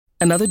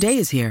Another day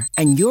is here,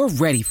 and you're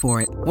ready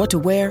for it. What to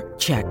wear?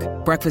 Check.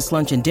 Breakfast,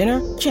 lunch, and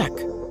dinner? Check.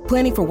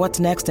 Planning for what's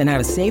next and how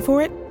to save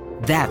for it?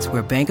 That's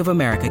where Bank of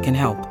America can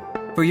help.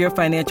 For your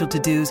financial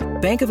to-dos,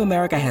 Bank of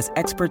America has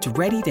experts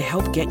ready to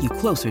help get you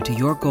closer to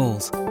your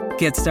goals.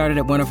 Get started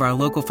at one of our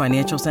local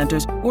financial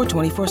centers or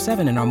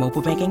 24/7 in our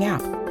mobile banking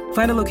app.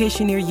 Find a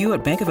location near you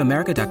at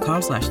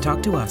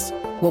bankofamerica.com/talktous.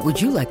 What would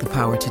you like the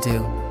power to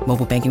do?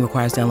 Mobile banking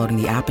requires downloading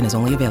the app and is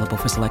only available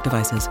for select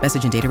devices.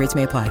 Message and data rates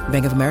may apply.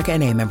 Bank of America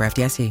N.A., member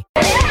FDIC.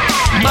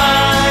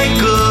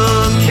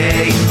 Michael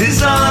K.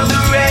 is on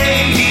the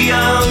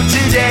radio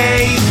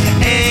today,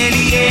 and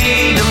he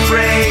ain't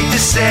afraid to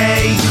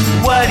say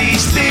what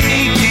he's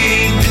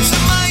thinking. It's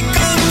the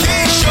Michael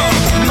K. Show.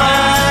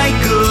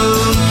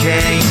 Michael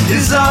K.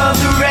 is on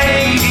the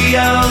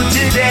radio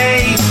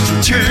today, so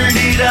turn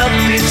it up,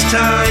 it's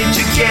time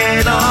to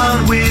get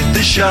on with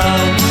the show.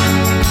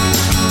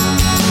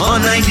 On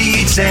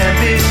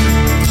 98.7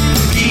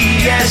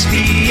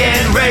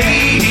 ESPN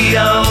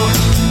Radio.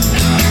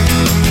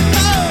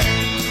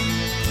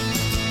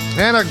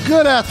 And a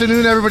good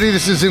afternoon, everybody.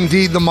 This is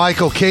indeed the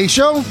Michael K.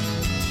 Show.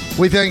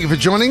 We thank you for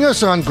joining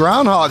us on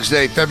Groundhog's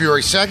Day,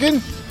 February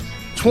 2nd,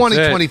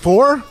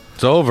 2024.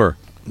 It's over.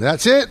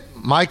 That's it.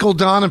 Michael,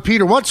 Don, and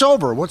Peter. What's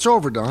over? What's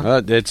over,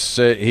 Don?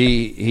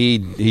 He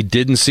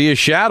didn't see a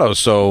shadow,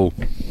 so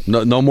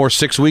no more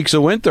 6 weeks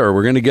of winter.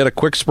 We're going to get a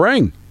quick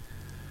spring.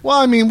 Well,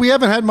 I mean, we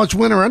haven't had much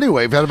winter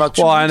anyway. We've had about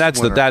 2 weeks and that's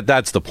of winter.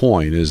 that's the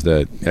point. Is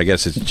that I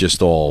guess it's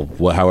just all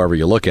however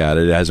you look at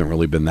it. It hasn't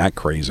really been that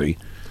crazy.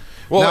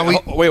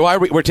 Well, wait, why are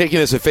we're taking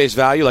this at face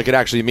value? Like it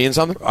actually means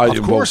something?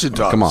 Of course it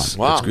does. Come on.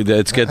 Wow. He Have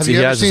you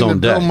ever has his seen the own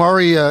Bill day.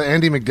 Murray,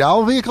 Andy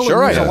McDowell vehicle?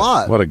 Sure, it means I a have.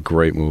 lot. What a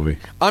great movie.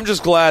 I'm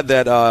just glad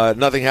that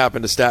nothing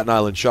happened to Staten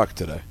Island Chuck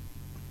today.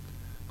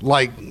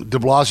 Like de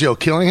Blasio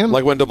killing him?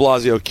 Like when de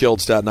Blasio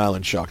killed Staten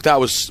Island Chuck. That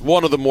was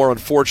one of the more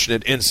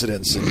unfortunate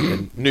incidents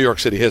in New York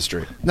City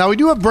history. Now, we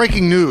do have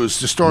breaking news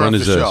to start off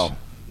the show.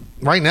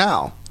 Right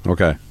now.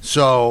 Okay.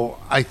 So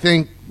I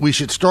think we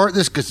should start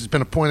this because it's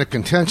been a point of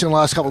contention the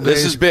last couple of days.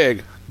 This is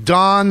big.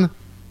 Don,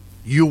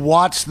 you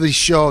watched the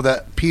show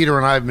that Peter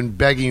and I have been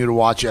begging you to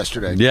watch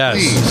yesterday. Yes.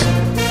 Please,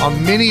 a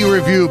mini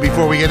review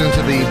before we get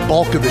into the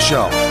bulk of the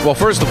show. Well,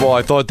 first of all,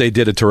 I thought they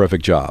did a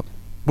terrific job.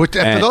 For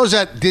those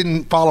that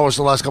didn't follow us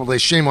the last couple of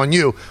days, shame on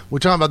you. We're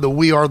talking about the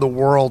We Are the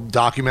World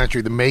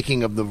documentary, the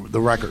making of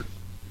the record.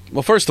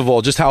 Well, first of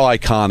all, just how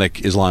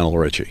iconic is Lionel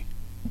Richie?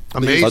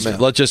 Amazing.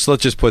 Let's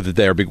just put it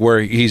there,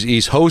 where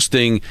he's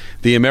hosting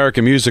the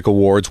American Music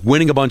Awards,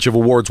 winning a bunch of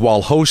awards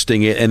while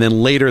hosting it, and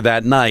then later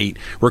that night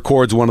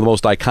records one of the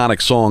most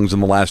iconic songs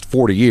in the last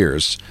 40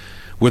 years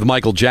with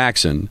Michael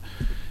Jackson.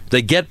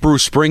 They get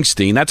Bruce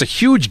Springsteen. That's a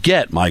huge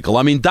get, Michael.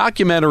 I mean,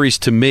 documentaries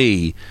to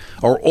me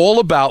are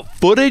all about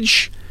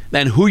footage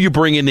and who you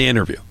bring in the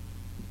interview.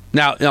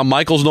 Now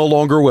Michael's no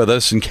longer with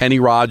us, and Kenny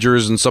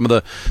Rogers and some of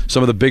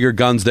the bigger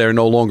guns there are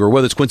no longer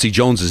with us. Quincy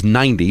Jones is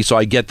 90, so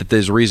I get that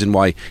there's a reason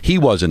why he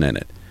wasn't in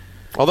it.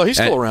 Although he's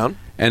still around.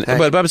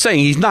 But I'm saying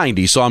he's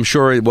 90, so I'm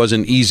sure it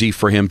wasn't easy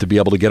for him to be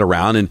able to get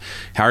around. And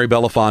Harry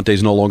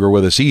Belafonte's no longer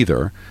with us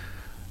either.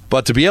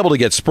 But to be able to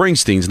get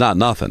Springsteen's not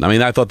nothing. I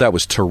mean, I thought that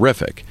was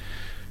terrific.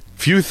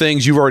 Few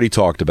things you've already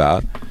talked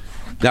about.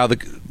 Now,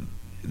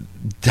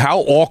 how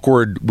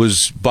awkward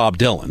was Bob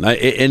Dylan?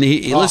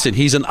 Listen,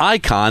 he's an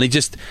icon.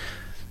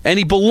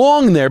 He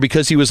belonged there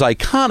because he was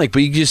iconic,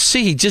 but you just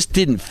see he just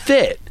didn't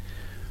fit.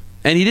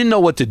 And he didn't know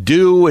what to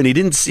do, and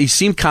he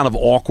seemed kind of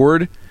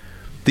awkward.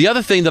 The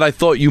other thing that I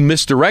thought you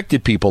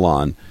misdirected people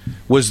on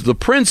was the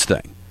Prince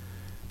thing.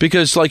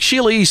 Because, like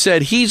Sheila E.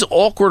 said, he's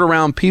awkward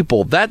around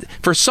people. That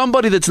for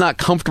somebody that's not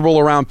comfortable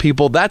around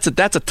people, that's a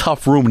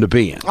tough room to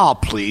be in. Oh,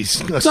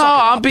 please. No,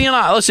 I'm being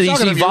honest.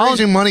 Listen, he's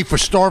raising money for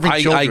starving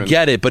children. I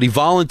get it, but he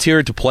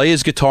volunteered to play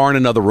his guitar in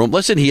another room.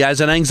 Listen, he has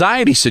an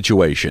anxiety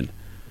situation.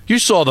 You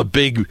saw the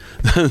big,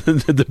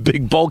 the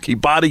big bulky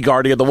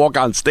bodyguard he had to walk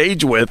on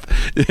stage with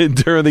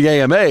during the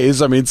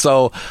AMAs. I mean,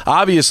 so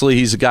obviously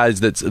he's a guy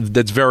that's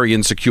very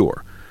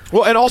insecure.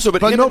 Well, and also,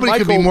 but nobody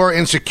could be more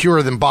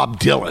insecure than Bob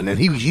Dylan, and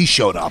he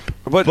showed up.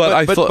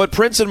 But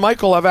Prince and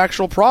Michael have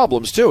actual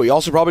problems too. He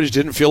also probably just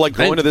didn't feel like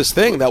going to this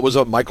thing that was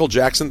a Michael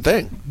Jackson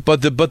thing.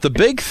 But the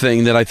big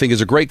thing that I think is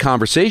a great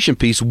conversation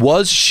piece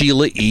was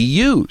Sheila E.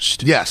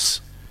 used.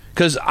 Yes,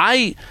 because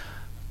I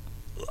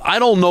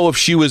don't know if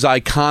she was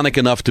iconic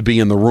enough to be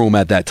in the room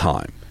at that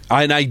time.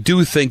 And I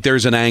do think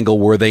there's an angle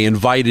where they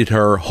invited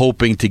her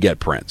hoping to get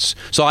Prince.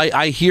 So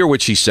I hear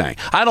what she's saying.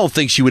 I don't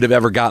think she would have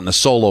ever gotten a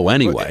solo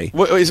anyway.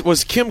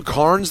 Was Kim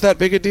Carnes that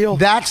big a deal?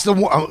 That's the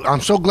one.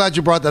 I'm so glad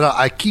you brought that up.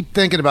 I keep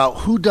thinking about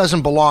who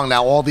doesn't belong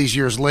now all these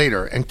years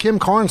later, and Kim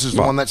Carnes is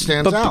the one that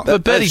stands out.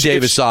 But Betty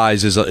Davis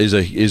Eyes was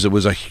a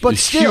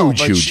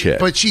huge hit.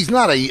 But she's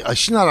not an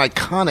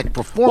iconic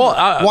performer.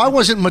 Well, why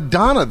wasn't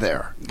Madonna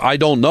there? I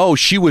don't know.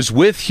 She was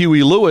with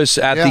Huey Lewis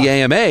at the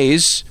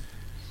AMAs.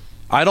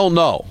 I don't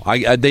know.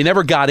 They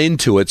never got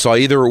into it, so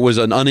either it was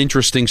an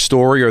uninteresting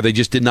story or they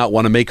just did not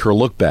want to make her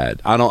look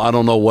bad. I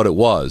don't know what it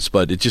was,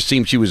 but it just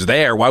seemed she was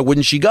there. Why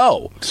wouldn't she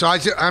go? So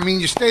I mean,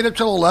 you stayed up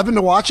till 11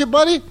 to watch it,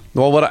 buddy?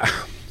 Well,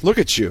 look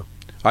at you.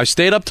 I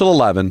stayed up till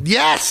 11.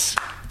 Yes.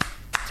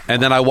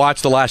 And then I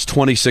watched the last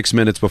 26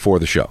 minutes before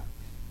the show.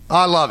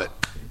 I love it.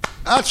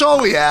 That's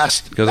all we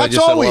asked. Because That's I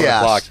just all said we 11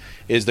 o'clock asked.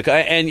 is the guy.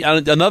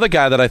 And another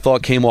guy that I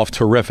thought came off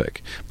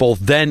terrific, both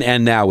then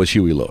and now, was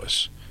Huey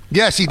Lewis.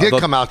 Yes, he did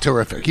come out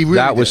terrific. He really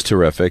that was did.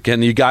 terrific,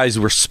 and you guys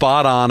were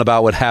spot on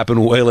about what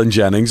happened with Waylon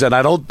Jennings. And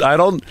I don't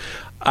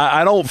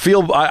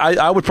feel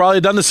I would probably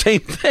have done the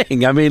same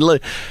thing. I mean,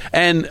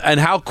 and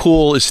how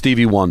cool is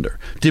Stevie Wonder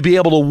to be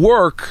able to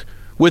work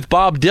with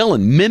Bob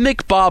Dylan,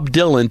 mimic Bob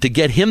Dylan to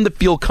get him to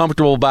feel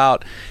comfortable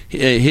about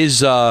his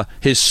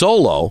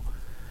solo.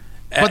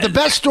 But the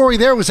best story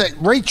there was that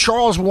Ray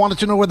Charles wanted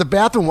to know where the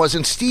bathroom was,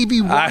 and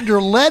Stevie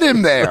Wonder led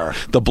him there.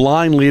 The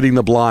blind leading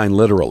the blind,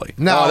 literally.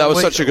 Now, that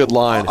was such a good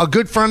line. A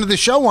good friend of the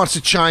show wants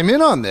to chime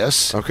in on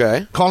this.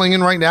 Okay. Calling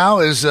in right now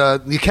is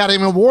the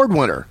Academy Award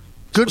winner.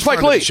 Good Spike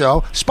friend of Lee. the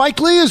show. Spike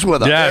Lee is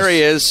with us. Yes. There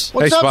he is.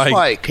 What's Hey, up, Spike.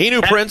 Spike? He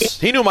knew Prince.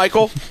 He knew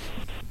Michael.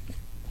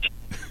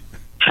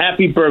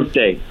 Happy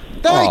birthday.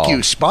 Thank Oh.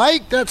 you,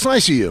 Spike. That's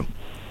nice of you.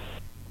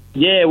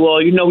 Yeah, well,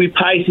 we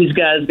Pisces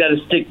guys got to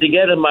stick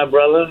together, my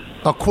brother.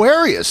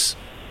 Aquarius.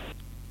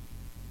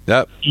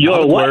 Yep.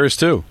 You're I'm what? Aquarius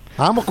too.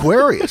 I'm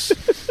Aquarius.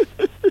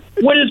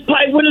 When does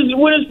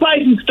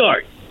Pisces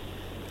start?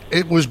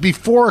 It was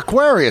before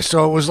Aquarius,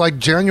 so it was like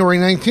January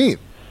 19th.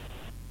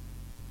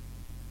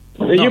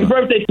 Is your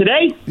birthday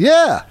today?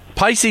 Yeah.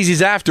 Pisces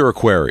is after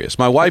Aquarius.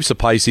 My wife's a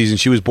Pisces, and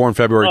she was born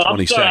February Oh, I'm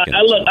 22nd.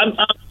 sorry.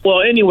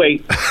 Well,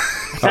 anyway.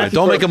 All right,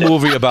 don't make a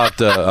movie about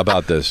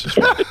this.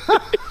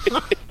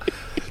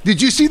 Did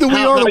you see the We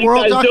How Are the you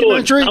World guys doing?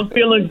 documentary? I'm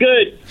feeling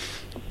good.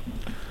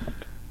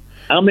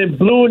 I'm in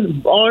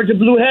orange and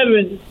blue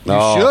heaven.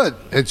 You should.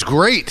 It's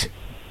great.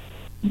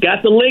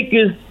 Got the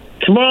Lakers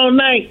tomorrow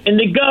night in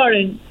the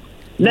Garden.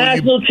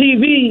 National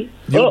TV.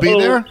 You'll be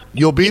there?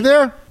 You'll be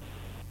there?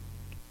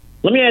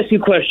 Let me ask you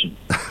a question.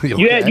 You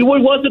You okay?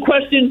 what's the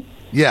question?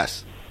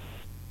 Yes.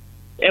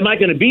 Am I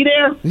going to be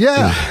there?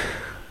 Yeah.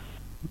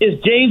 Is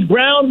James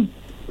Brown?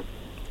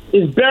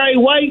 Is Barry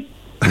White?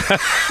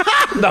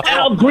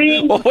 Al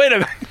Green? Well, wait a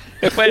minute.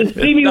 Is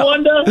Stevie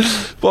Wonder?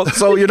 Well,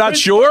 so you're not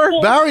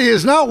sure? Barry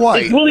is not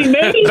white. Is Willie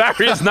Mays?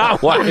 Barry is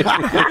not white.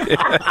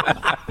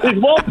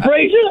 Is Walt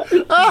Frazier?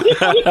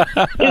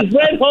 Is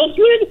Red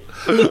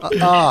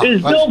Holtzman?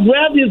 Is Bill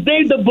Bradley? Is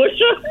Dave the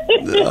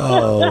Busher?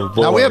 Oh,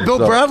 boy. Now we have Bill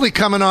Bradley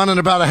coming on in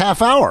about a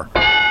half hour.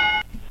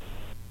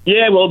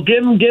 Yeah, well,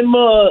 give him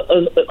a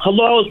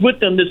hello. I was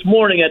with them this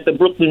morning at the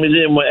Brooklyn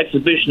Museum where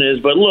exhibition is.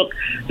 But look,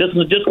 just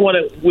want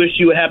to wish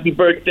you a happy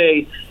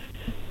birthday.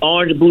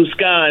 Orange and blue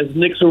skies.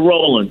 Knicks are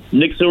rolling.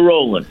 Knicks are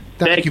rolling.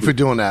 Thank you for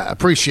doing that.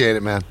 Appreciate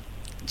it, man.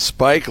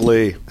 Spike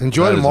Lee.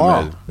 Enjoy That is tomorrow.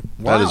 amazing.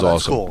 Wow, That is that's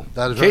awesome. cool.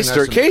 That is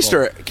very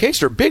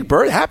Kaster, big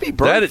bird. Happy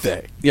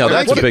birthday. That's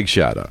Thank a you. big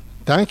shout out.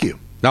 Thank you.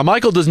 Now,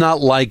 Michael does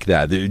not like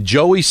that.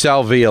 Joey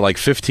Salvia, like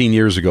 15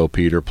 years ago,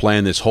 Peter,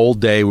 planned this whole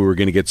day. We were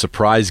going to get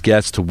surprise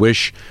guests to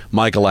wish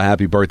Michael a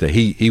happy birthday.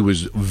 He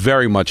was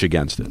very much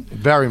against it.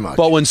 Very much.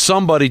 But when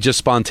somebody just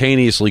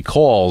spontaneously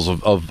calls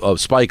of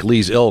Spike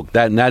Lee's ilk,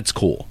 that's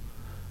cool.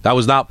 That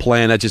was not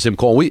planned. That's just him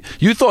calling.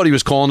 You thought he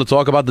was calling to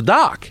talk about the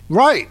doc.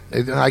 Right.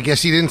 I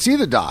guess he didn't see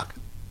the doc.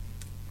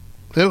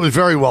 It was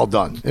very well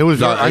done. It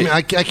was. No,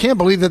 I can't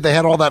believe that they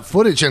had all that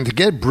footage, and to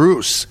get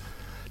Bruce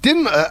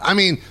didn't.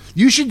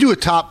 You should do a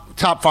top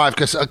five,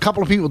 because a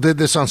couple of people did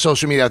this on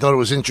social media. I thought it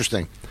was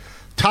interesting.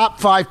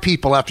 Top 5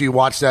 people after you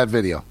watch that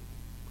video,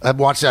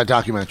 watch that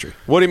documentary.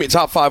 What do you mean,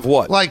 top 5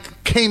 what?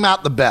 Like came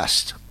out the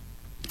best.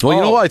 Well,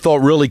 you know what I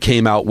thought really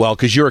came out well,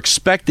 because you're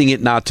expecting it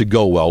not to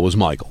go well, was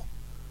Michael.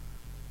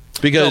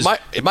 Because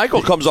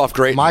Michael comes off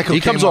great. Michael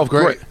he comes came off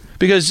great.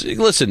 Because,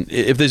 listen,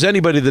 if there's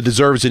anybody that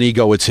deserves an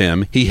ego, it's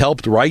him. He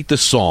helped write the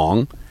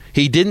song.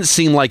 He didn't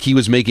seem like he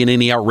was making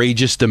any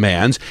outrageous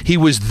demands. He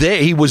was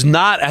there. He was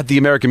not at the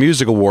American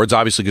Music Awards,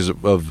 obviously, because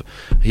of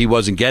he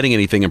wasn't getting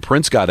anything, and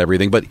Prince got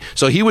everything. But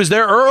so he was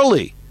there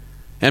early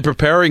and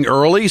preparing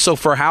early. So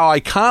for how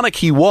iconic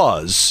he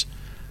was,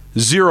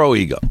 zero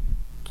ego.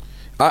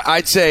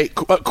 I'd say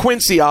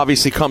Quincy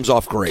obviously comes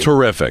off great.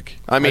 Terrific.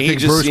 I mean, I he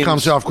think just Bruce seems,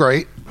 comes off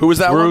great. Who was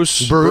that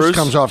Bruce. one? Bruce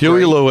comes off Huey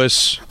great.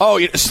 Lewis. Oh,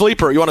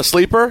 sleeper. You want a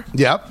sleeper?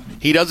 Yep.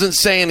 He doesn't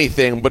say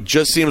anything, but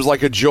just seems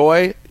like a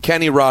joy.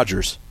 Kenny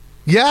Rogers.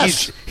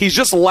 Yes. He's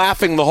just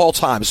laughing the whole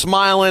time,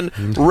 smiling,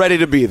 ready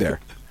to be there.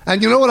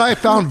 And you know what I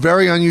found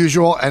very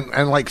unusual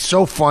and like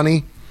so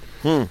funny?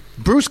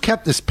 Bruce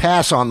kept his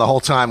pass on the whole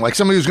time, like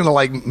somebody was going to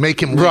like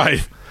make him leave.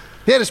 Right.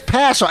 He had his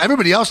pass on.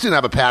 Everybody else didn't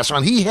have a pass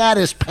on. He had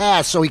his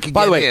pass so he could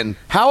By get the way, in.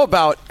 how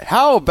about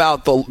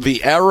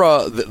the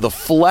era, the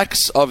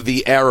flex of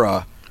the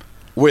era,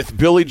 with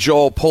Billy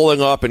Joel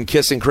pulling up and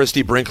kissing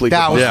Christy Brinkley?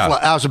 That was Yeah.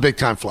 that was a big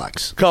time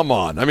flex. Come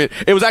on. I mean,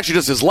 it was actually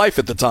just his life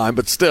at the time,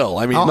 but still.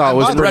 I mean, Oh, No, it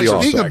was and pretty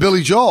speaking awesome. of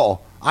Billy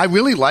Joel, I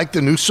really like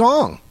the new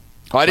song.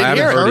 I I didn't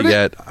haven't hear heard it. it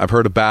yet. I've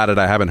heard about it.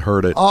 I haven't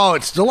heard it. Oh,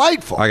 it's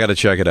delightful. I got to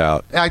check it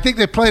out. I think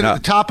they play it Yeah. at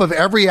the top of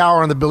every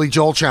hour on the Billy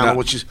Joel channel, Yeah.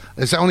 which is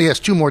it only has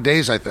 2 more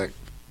days, I think.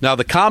 Now,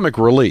 the comic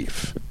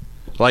relief,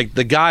 like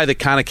the guy that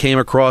kind of came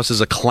across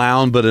as a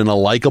clown but in a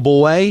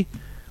likable way,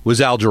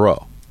 was Al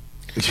Jarreau.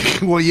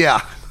 Well,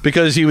 yeah.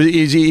 because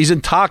he's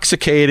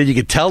intoxicated. You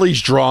can tell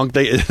he's drunk.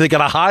 They got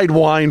to hide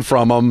wine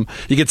from him.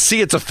 You can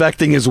see it's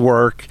affecting his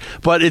work,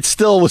 but it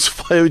was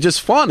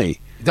just funny.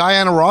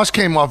 Diana Ross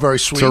came off very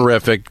sweet.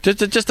 Terrific.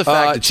 Just the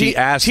fact that she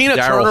asked Tina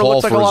Darryl Turner Hall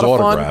looked like for a his lot of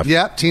fun. autograph.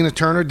 Yep, Tina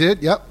Turner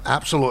did. Yep,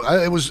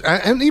 absolutely. It was,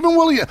 and even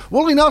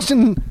Willie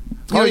Nelson.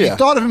 You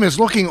thought of him as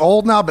looking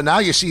old now, but now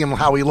you see him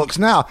how he looks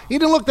now. He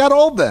didn't look that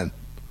old then.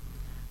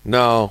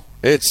 No,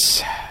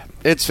 it's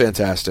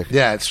fantastic.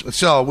 Yeah,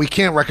 so we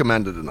can't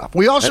recommend it enough.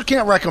 We also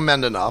can't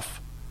recommend enough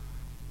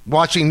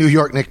watching New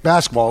York Knicks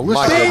basketball.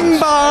 Bing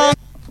bong.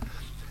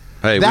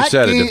 Hey, we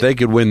said it. If they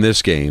could win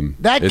this game,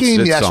 that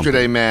game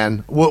yesterday, something.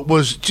 man,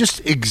 was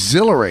just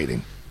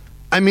exhilarating.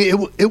 I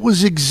mean, it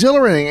was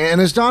exhilarating,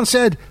 and as Don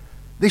said,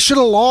 they should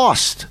have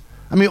lost.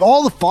 I mean,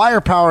 all the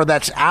firepower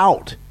that's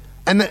out.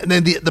 And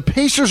the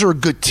Pacers are a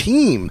good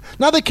team.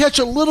 Now they catch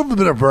a little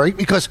bit of break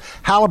because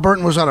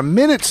Halliburton was on a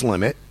minutes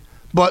limit,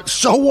 but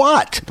so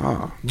what?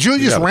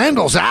 Julius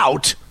Randle's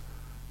out.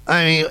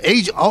 I mean,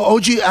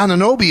 OG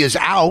Anunoby is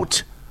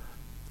out.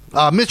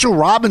 Mitchell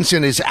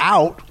Robinson is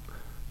out.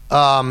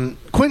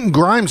 Quentin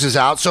Grimes is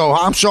out. So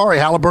I'm sorry,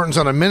 Halliburton's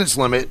on a minutes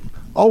limit.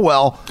 Oh,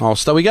 well.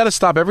 So we got to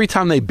stop. Every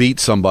time they beat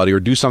somebody or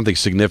do something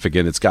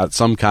significant, it's got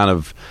some kind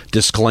of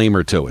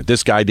disclaimer to it.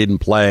 This guy didn't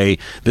play.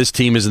 This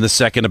team is in the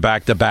second of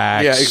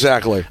back-to-backs. Yeah,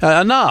 exactly.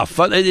 Enough.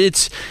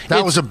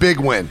 That was a big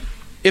win.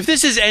 If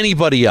this is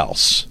anybody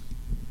else,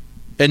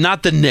 and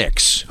not the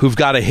Knicks, who've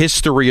got a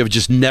history of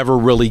just never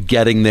really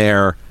getting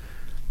there,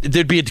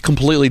 there'd be a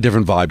completely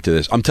different vibe to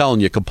this. I'm telling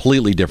you,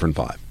 completely different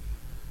vibe.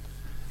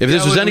 If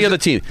this was any other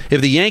team,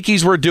 if the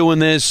Yankees were doing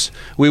this,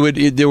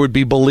 there would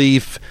be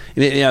belief.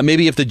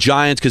 Maybe if the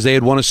Giants, because they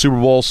had won a Super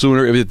Bowl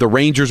sooner, if the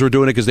Rangers were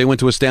doing it because they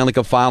went to a Stanley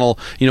Cup final,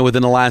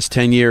 within the last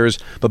 10 years.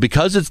 But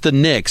because it's the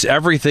Knicks,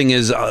 everything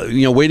is,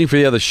 waiting for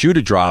the other shoe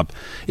to drop.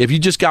 If you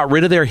just got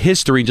rid of their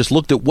history and just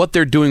looked at what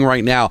they're doing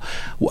right now,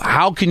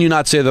 how can you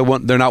not say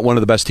they're not one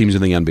of the best teams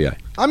in the NBA?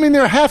 I mean,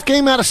 they're a half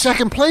game out of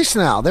second place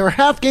now. They're a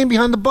half game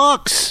behind the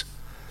Bucks,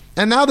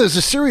 and now there's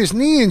a serious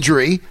knee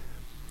injury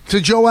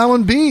to Joel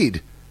Embiid.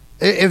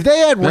 If they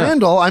had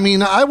Randall, I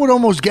mean, I would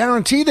almost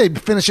guarantee they'd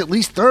finish at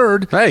least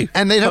third,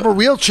 and they'd have a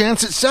real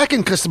chance at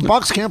second because the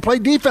Bucks can't play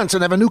defense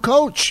and have a new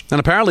coach. And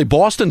apparently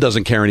Boston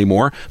doesn't care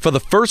anymore. For the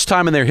first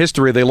time in their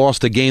history, they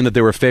lost a game that they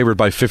were favored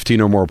by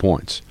 15 or more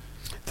points.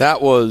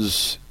 That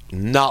was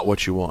not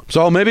what you want.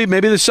 So maybe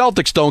the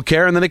Celtics don't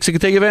care, and the Knicks can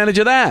take advantage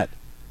of that.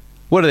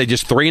 What are they,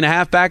 just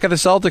 3.5 back of the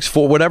Celtics?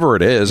 4, whatever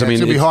it is. Yeah,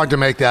 it's going to be hard to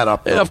make that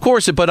up, though. Of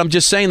course, but I'm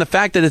just saying the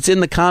fact that it's in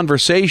the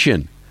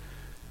conversation.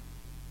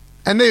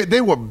 And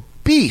they were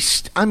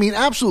beast. I mean,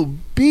 absolute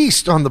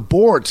beast on the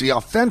boards, the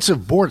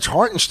offensive boards.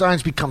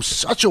 Hartenstein's become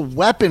such a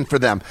weapon for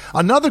them.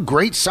 Another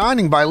great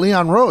signing by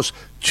Leon Rose.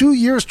 2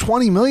 years,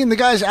 $20 million. The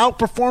guy's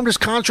outperformed his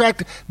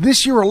contract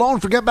this year alone.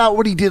 Forget about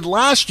what he did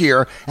last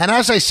year. And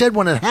as I said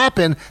when it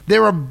happened,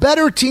 they're a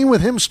better team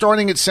with him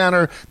starting at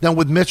center than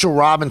with Mitchell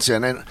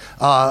Robinson. And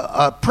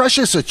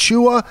Precious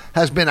Achiuwa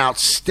has been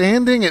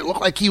outstanding. It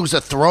looked like he was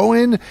a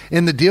throw-in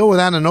in the deal with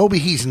Anunoby.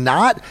 He's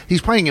not.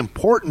 He's playing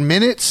important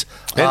minutes.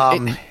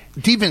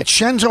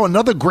 DiVincenzo,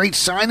 another great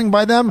signing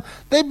by them.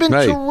 They've been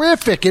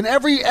terrific in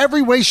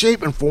every way,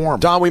 shape, and form.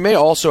 Don, we may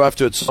also have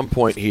to, at some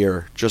point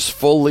here, just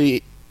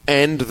fully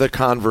end the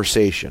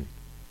conversation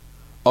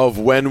of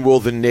when will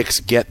the Knicks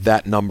get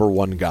that number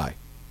one guy.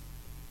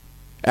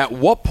 At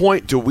what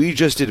point do we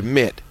just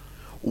admit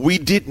we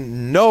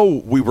didn't know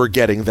we were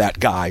getting that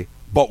guy,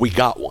 but we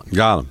got one?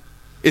 Got him.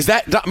 Is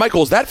that,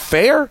 Michael, is that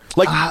fair?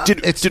 Like,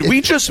 did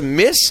we just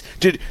miss?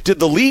 Did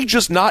the league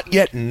just not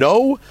yet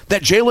know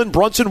that Jalen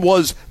Brunson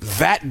was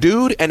that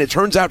dude, and it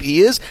turns out he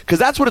is? Because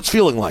that's what it's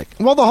feeling like.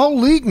 Well, the whole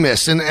league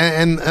missed,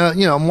 and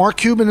Mark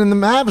Cuban and the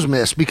Mavs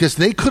missed because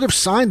they could have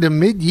signed him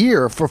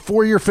mid-year for a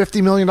 4-year,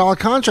 $50 million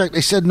contract.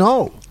 They said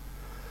no.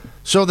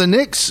 So the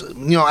Knicks,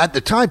 at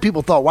the time,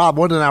 people thought, wow,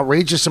 what an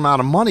outrageous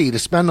amount of money to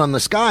spend on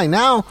this guy.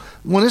 Now,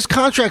 when his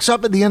contract's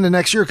up at the end of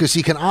next year, because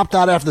he can opt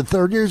out after the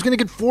third year, he's going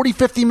to get $40,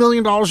 $50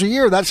 million a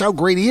year. That's how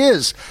great he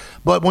is.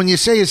 But when you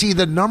say, is he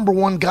the number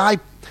one guy,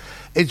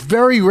 it's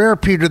very rare,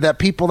 Peter, that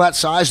people that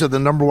size are the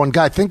number one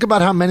guy. Think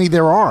about how many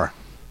there are.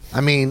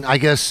 I mean, I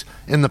guess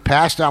in the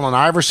past, Allen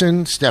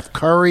Iverson, Steph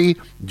Curry,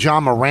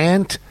 John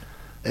Morant.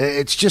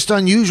 It's just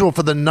unusual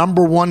for the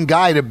number one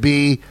guy to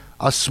be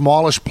a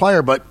smallish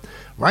player, but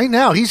right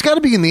now, he's got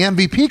to be in the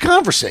MVP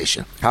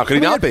conversation. How could he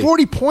not be? He had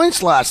 40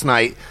 points last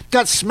night,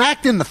 got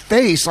smacked in the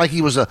face like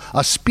he was a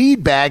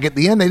speed bag. At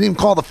the end, they didn't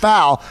call the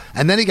foul,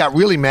 and then he got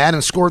really mad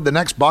and scored the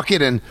next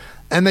bucket, and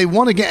they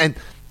won again. And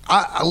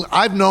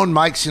I've known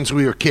Mike since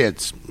we were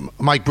kids,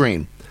 Mike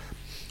Breen,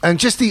 and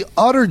just the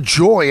utter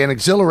joy and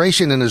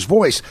exhilaration in his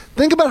voice.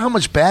 Think about how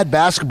much bad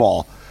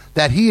basketball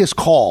that he has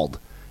called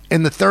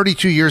in the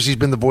 32 years he's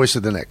been the voice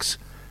of the Knicks.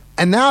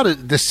 And now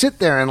to sit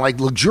there and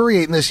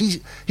luxuriate in this,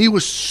 he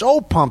was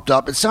so pumped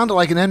up. It sounded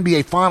like an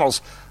NBA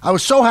Finals. I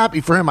was so happy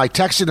for him. I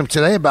texted him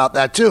today about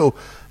that too.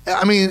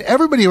 I mean,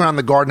 everybody around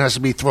the Garden has to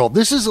be thrilled.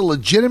 This is a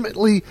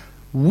legitimately,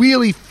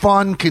 really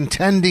fun,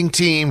 contending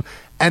team,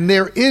 and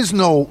there is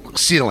no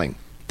ceiling.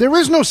 There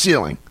is no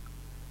ceiling.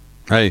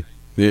 Hey,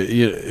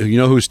 you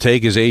know whose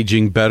take is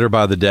aging better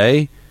by the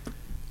day?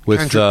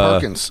 With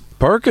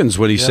Perkins,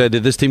 when he said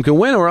that this team can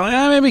win. We're like,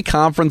 maybe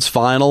conference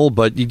final,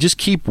 but you just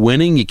keep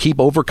winning. You keep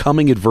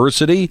overcoming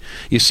adversity.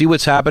 You see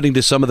what's happening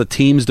to some of the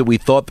teams that we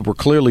thought that were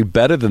clearly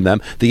better than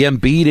them. The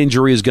Embiid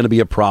injury is going to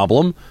be a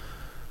problem.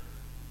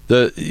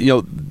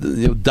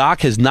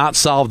 Doc has not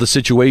solved the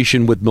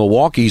situation with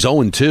Milwaukee. He's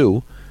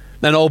 0-2.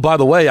 And, oh, by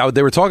the way,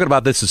 they were talking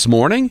about this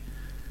morning.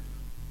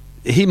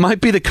 He might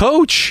be the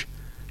coach.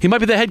 He might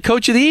be the head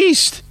coach of the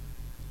East.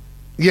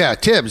 Yeah,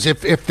 Tibbs.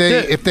 If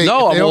they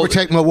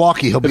overtake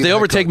Milwaukee, he'll be. If they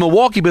overtake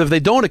Milwaukee, but if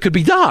they don't, it could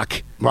be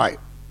Doc. Right.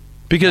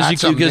 Because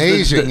that's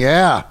amazing.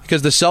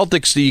 Because the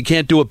Celtics, you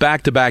can't do it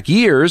back-to-back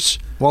years.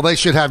 Well, they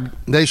should have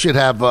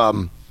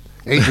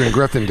Adrian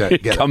Griffin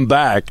come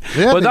back.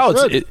 Yeah, but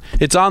no,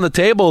 it's on the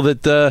table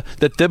that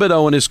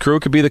Thibodeau and his crew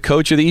could be the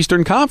coach of the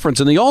Eastern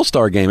Conference in the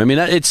All-Star game. I mean,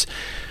 it's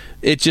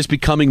just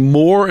becoming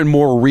more and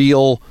more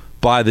real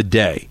by the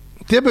day.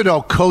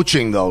 Thibodeau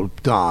coaching, though,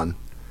 Don,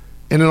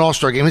 in an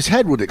All-Star game, his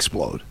head would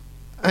explode.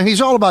 And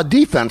he's all about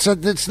defense.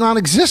 It's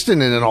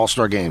non-existent in an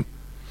All-Star game.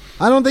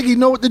 I don't think he'd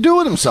know what to do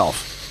with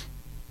himself.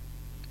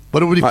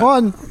 But it would be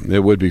fun. It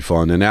would be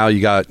fun. And now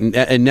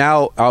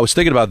now I was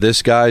thinking about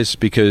this, guys,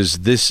 because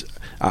this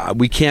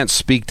we can't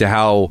speak to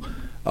how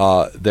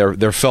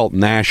they're felt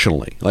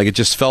nationally. Like, it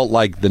just felt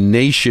like the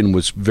nation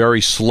was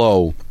very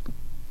slow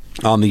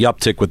on the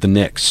uptick with the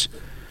Knicks.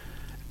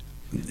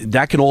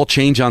 That can all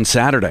change on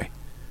Saturday.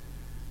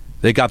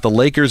 They got the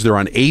Lakers. They're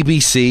on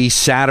ABC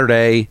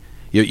Saturday.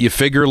 You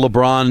figure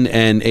LeBron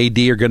and AD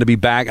are going to be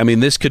back. I mean,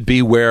 this could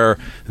be where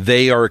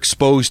they are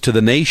exposed to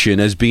the nation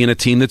as being a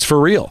team that's for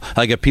real.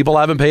 Like, if people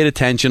haven't paid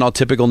attention, all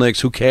typical Knicks,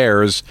 who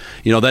cares?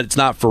 That it's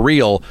not for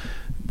real.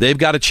 They've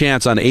got a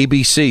chance on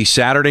ABC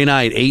Saturday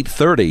night,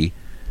 8:30,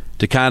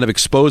 to kind of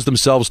expose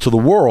themselves to the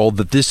world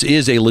that this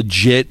is a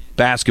legit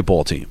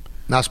basketball team.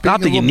 Not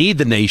that you need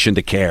the nation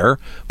to care,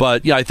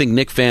 but I think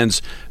Knicks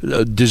fans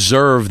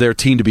deserve their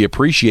team to be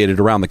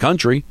appreciated around the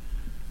country.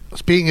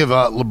 Speaking of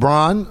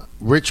LeBron,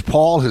 Rich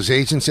Paul, his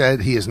agent,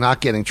 said he is not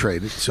getting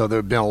traded. So there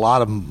have been a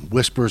lot of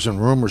whispers and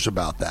rumors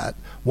about that.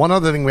 One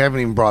other thing we haven't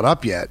even brought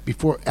up yet,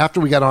 after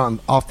we got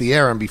off the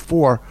air and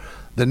before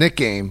the Knicks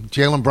game,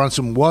 Jalen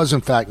Brunson was in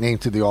fact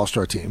named to the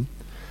All-Star team,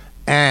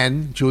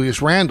 and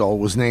Julius Randle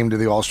was named to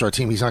the All-Star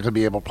team. He's not going to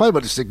be able to play,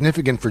 but it's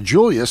significant for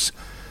Julius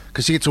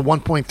because he gets a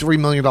 $1.3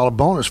 million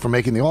bonus for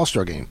making the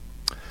All-Star game.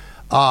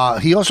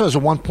 He also has a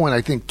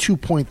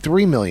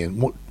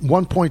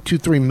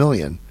 $1.23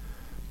 million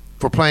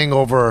for playing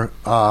over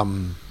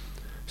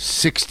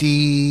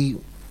 60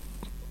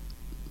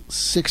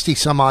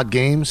 some odd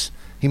games.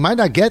 He might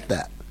not get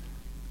that,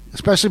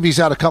 especially if he's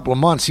out a couple of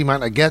months. He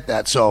might not get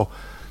that. So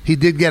he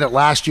did get it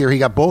last year. He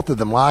got both of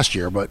them last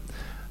year, but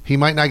he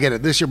might not get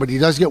it this year. But he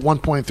does get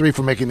 1.3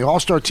 for making the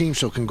All-Star team.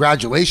 So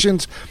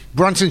congratulations.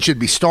 Brunson should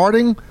be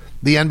starting.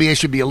 The NBA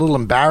should be a little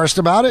embarrassed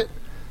about it.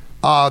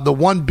 The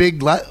one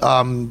big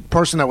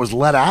person that was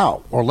left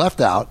out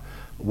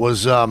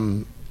was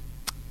Trae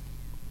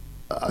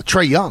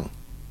Young.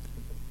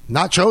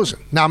 Not chosen.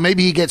 Now,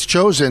 maybe he gets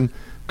chosen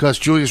because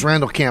Julius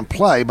Randle can't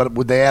play, but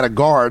would they add a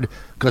guard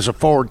because a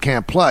forward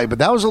can't play? But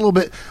that was a little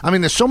bit – I mean,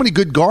 there's so many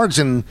good guards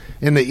in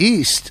the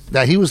East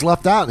that he was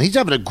left out. And he's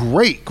having a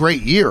great,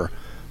 great year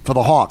for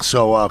the Hawks.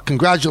 So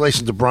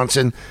congratulations to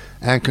Brunson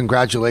and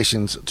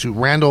congratulations to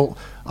Randle.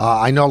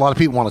 I know a lot of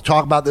people want to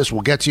talk about this.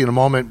 We'll get to you in a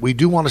moment. We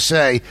do want to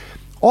say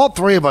all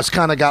three of us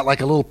kind of got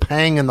like a little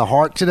pang in the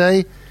heart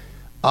today.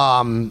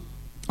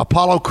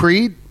 Apollo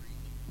Creed.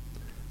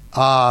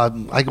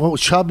 What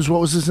was Chubbs?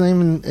 What was his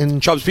name?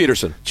 Chubbs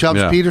Peterson.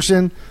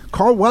 Peterson.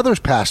 Carl Weathers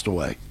passed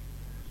away.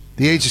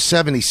 The age of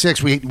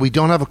 76. We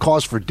don't have a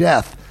cause for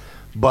death,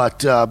 but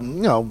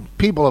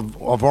people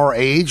of our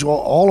age,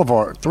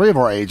 three of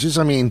our ages.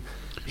 I mean,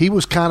 he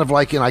was kind of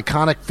like an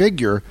iconic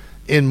figure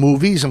in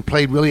movies and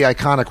played really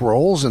iconic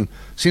roles and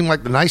seemed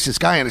like the nicest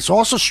guy. And it's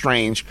also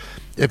strange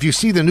if you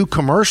see the new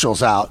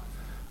commercials out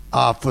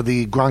for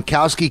the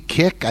Gronkowski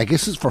kick. I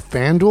guess it's for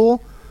FanDuel.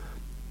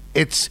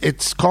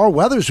 It's Carl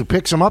Weathers who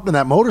picks him up in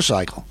that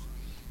motorcycle.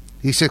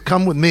 He said,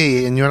 "Come with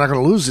me, and you're not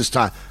going to lose this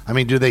time." I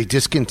mean, do they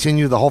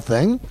discontinue the whole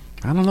thing?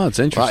 I don't know. It's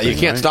interesting. You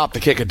can't stop the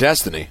kick of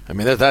destiny. I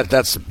mean,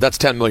 that's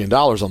 $10 million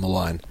on the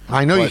line.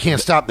 I know you can't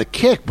stop the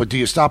kick, but do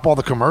you stop all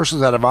the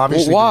commercials that have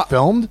obviously been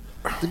filmed?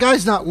 The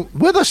guy's not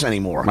with us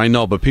anymore. I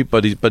know, but he's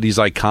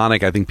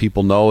iconic. I think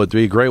people know it'd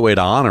be a great way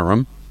to honor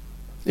him.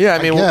 Yeah,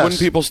 I mean, when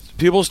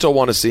people still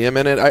want to see him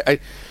in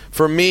it.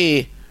 For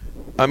me,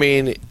 I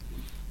mean,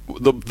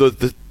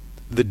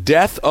 the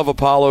death of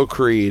Apollo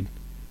Creed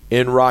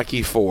in Rocky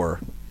IV,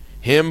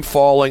 him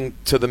falling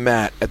to the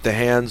mat at the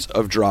hands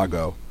of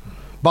Drago,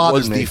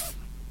 bothered me.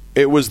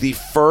 It was the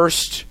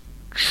first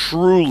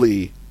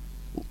truly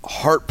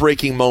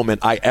heartbreaking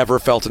moment I ever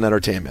felt in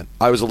entertainment.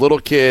 I was a little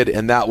kid,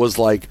 and that was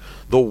like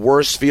the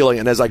worst feeling.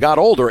 And as I got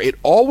older, it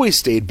always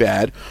stayed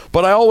bad,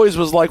 but I always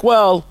was like,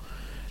 well,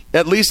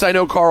 At least I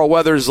know Carl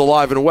Weathers is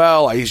alive and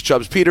well. He's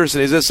Chubbs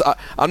Peterson. He's this.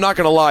 I'm not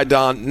going to lie,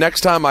 Don.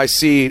 Next time I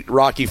see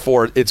Rocky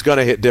IV, it's going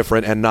to hit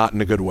different and not in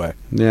a good way.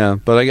 Yeah,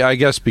 but I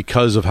guess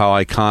because of how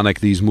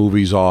iconic these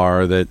movies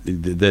are,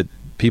 that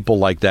people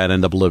like that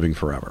end up living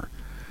forever.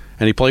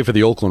 And he played for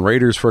the Oakland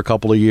Raiders for a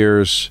couple of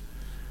years.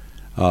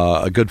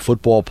 A good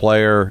football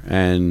player,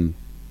 and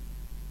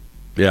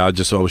yeah, I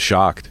was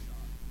shocked.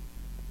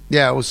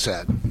 Yeah, it was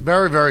sad.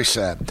 Very, very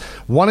sad.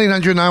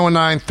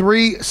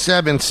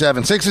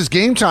 1-800-919-3776 is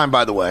Game Time,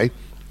 by the way.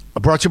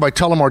 Brought to you by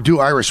Tullamore Dew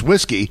Irish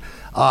Whiskey.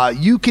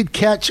 You could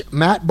catch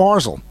Matt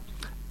Barzal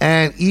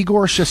and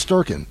Igor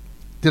Shesterkin.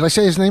 Did I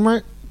say his name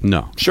right?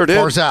 No. Sure did.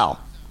 Barzal.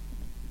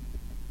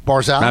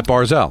 Matt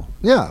Barzal.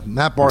 Yeah,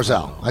 Matt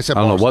Barzal. I said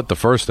I don't Barzal. know what the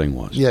first thing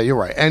was. Yeah, you're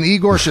right. And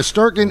Igor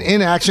Shesterkin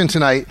in action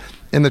tonight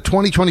in the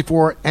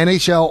 2024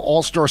 NHL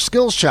All-Star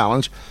Skills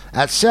Challenge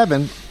at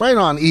 7, right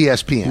on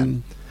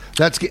ESPN.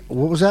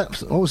 What was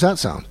that? What was that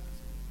sound?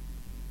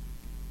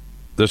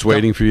 Just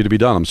waiting for you to be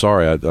done. I'm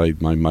sorry.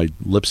 My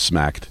lips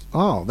smacked.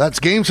 Oh, that's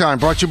Game Time,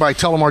 brought to you by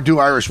Tullamore Dew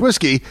Irish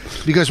Whiskey,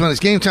 because when it's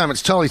game time,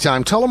 it's Tully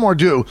time. Tullamore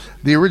Dew,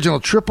 the original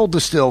triple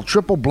distilled,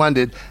 triple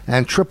blended,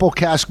 and triple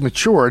cask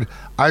matured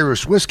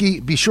Irish whiskey.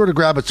 Be sure to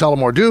grab a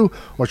Tullamore Dew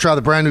or try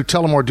the brand new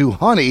Tullamore Dew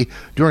Honey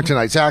during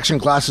tonight's action.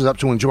 Glasses up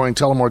to enjoying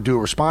Tullamore Dew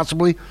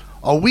responsibly.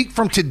 A week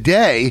from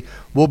today,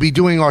 we'll be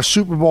doing our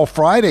Super Bowl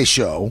Friday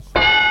show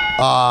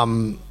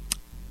from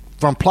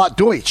Platt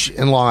Deutsch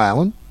in Long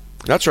Island.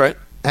 That's right.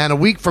 And a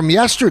week from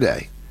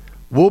yesterday,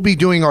 we'll be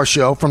doing our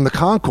show from the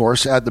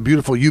concourse at the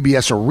beautiful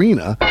UBS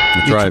Arena.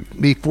 That's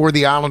right. Before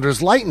the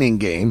Islanders Lightning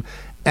game.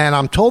 And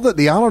I'm told that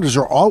the Islanders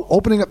are all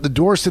opening up the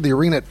doors to the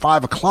arena at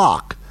 5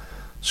 o'clock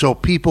so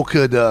people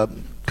could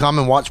come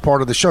and watch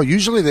part of the show.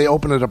 Usually they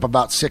open it up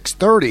about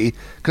 6:30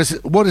 because,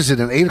 what is it,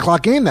 an 8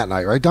 o'clock game that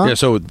night, right, Don? Yeah,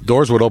 so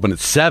doors would open at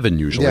 7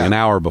 usually, an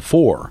hour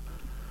before.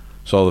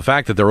 So the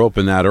fact that they're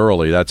open that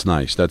early, that's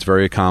nice. That's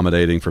very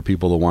accommodating for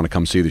people that want to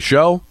come see the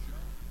show,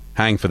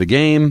 hang for the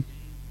game.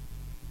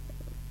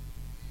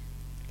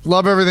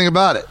 Love everything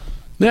about it.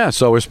 Yeah,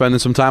 so we're spending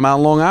some time out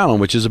in Long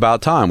Island, which is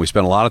about time. We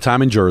spent a lot of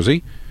time in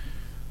Jersey,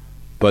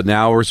 but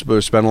now we're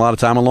spending a lot of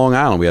time in Long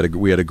Island.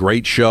 We had a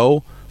great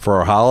show for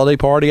our holiday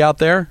party out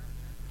there.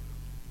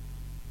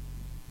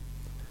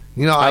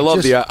 You know, I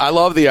love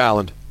the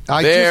island.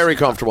 Very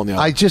comfortable in the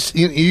island.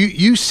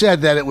 You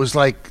said that it was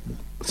like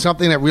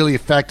something that really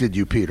affected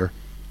you, Peter,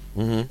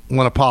 when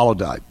Apollo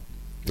died.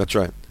 That's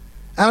right.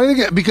 And I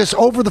think because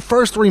over the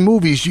first 3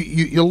 movies,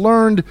 you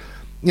learned,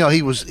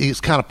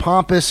 he's kind of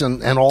pompous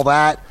and all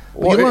that.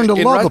 Well, you learned to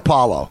love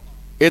Apollo.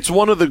 It's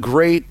one of the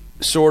great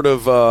sort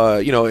of,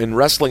 in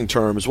wrestling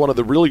terms, one of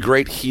the really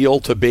great heel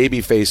to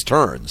babyface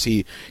turns.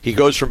 He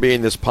goes from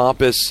being this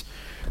pompous,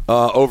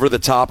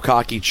 over-the-top,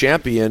 cocky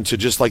champion to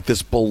just like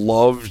this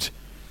beloved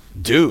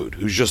dude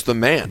who's just the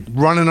man.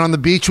 Running on the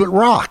beach with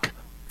Rock.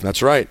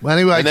 That's right. Well,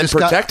 anyway, and then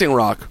protecting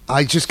Rock.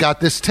 I just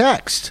got this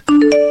text.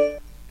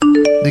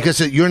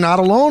 Because you're not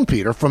alone,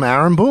 Peter, from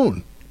Aaron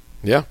Boone.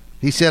 Yeah.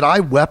 He said,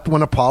 I wept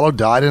when Apollo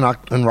died in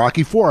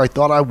Rocky IV. I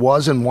thought I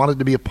was and wanted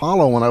to be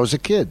Apollo when I was a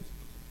kid.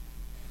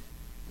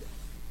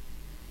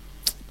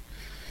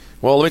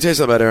 Well, let me tell you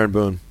something about Aaron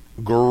Boone.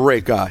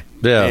 Great guy.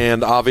 Yeah.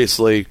 And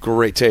obviously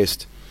great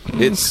taste.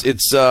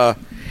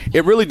 It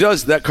really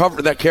does.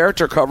 That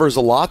character covers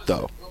a lot,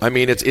 though. I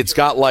mean, it's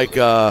got like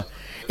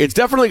it's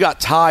definitely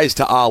got ties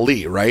to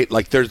Ali, right?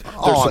 Like there's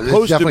supposed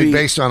it's definitely to be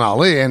based on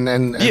Ali,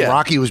 and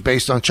Rocky was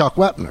based on Chuck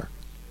Wepner.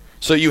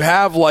 So you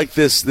have like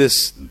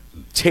this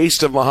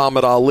taste of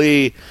Muhammad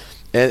Ali,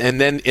 and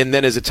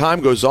then as the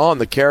time goes on,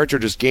 the character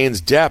just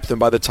gains depth, and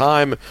by the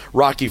time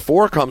Rocky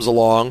IV comes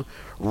along,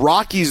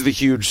 Rocky's the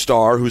huge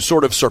star who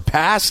sort of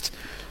surpassed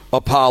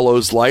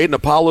Apollo's light, and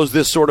Apollo's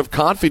this sort of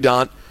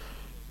confidant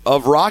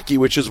of Rocky,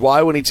 which is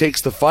why when he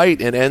takes the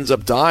fight and ends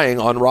up dying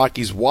on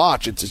Rocky's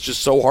watch, it's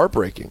just so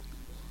heartbreaking.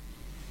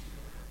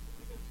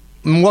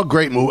 What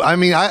great movie. I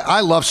mean,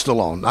 I love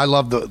Stallone. I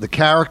love the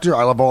character.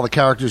 I love all the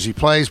characters he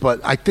plays, but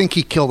I think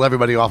he killed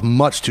everybody off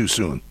much too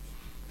soon.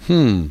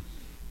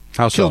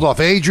 How so? Killed off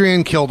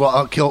Adrian, killed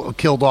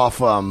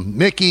off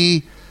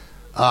Mickey.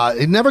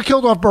 He never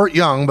killed off Burt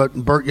Young, but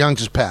Burt Young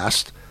just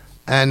passed.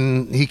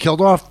 And he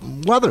killed off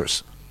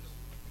Weathers.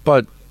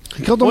 But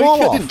he killed them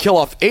all off. He didn't kill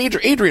off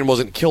Adrian. Adrian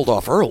wasn't killed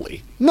off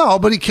early. No,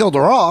 but he killed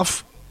her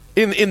off.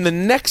 In the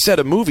next set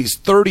of movies,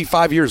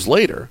 35 years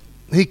later.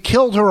 He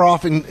killed her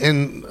off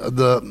in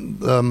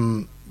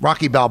the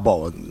Rocky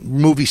Balboa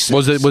movie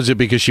 6. Was it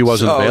because she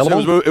wasn't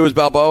available? It was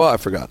Balboa? I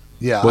forgot.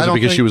 Yeah. Was it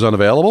because she was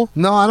unavailable?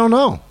 No, I don't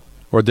know.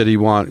 Or did he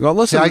want... Well,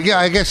 listen... Yeah,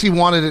 I guess he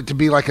wanted it to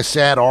be like a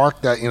sad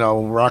arc that,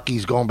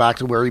 Rocky's going back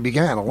to where he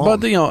began alone.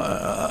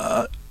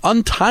 But,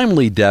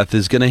 untimely death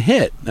is going to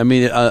hit. I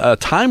mean, a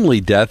timely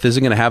death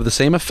isn't going to have the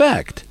same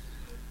effect.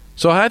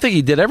 So I think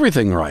he did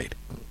everything right.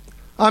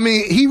 I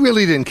mean, he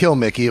really didn't kill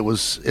Mickey. It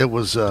was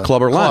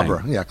Clubber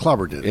Lang. Yeah,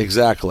 Clubber did.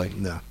 Exactly.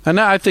 Yeah. And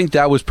I think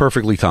that was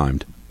perfectly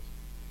timed.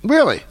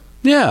 Really?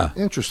 Yeah.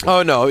 Interesting.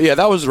 Oh, no. Yeah,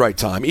 that was the right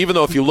time. Even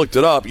though if you looked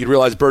it up, you'd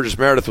realize Burgess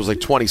Meredith was like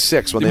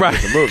 26 when they made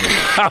the movie.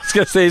 I was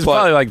going to say he's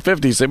probably like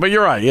 50, but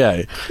you're right.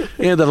 Yeah.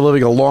 He ended up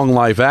living a long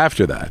life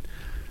after that.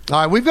 All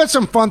right, we've got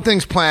some fun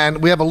things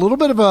planned. We have a little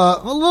bit of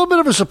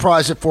a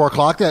surprise at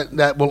 4:00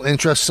 that will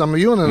interest some of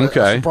you, and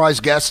a surprise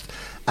guest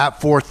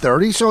at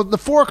 4:30. So the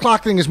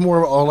 4:00 thing is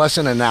more or less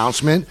an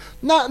announcement,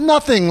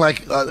 nothing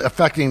like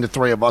affecting the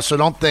three of us. So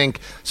don't think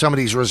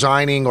somebody's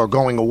resigning or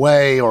going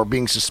away or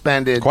being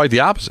suspended. Quite the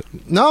opposite.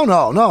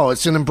 No.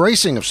 It's an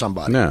embracing of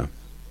somebody. Yeah.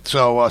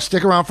 So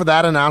stick around for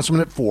that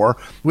announcement at 4.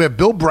 We have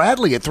Bill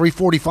Bradley at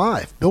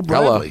 3:45. Bill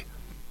Bradley,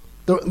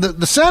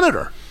 the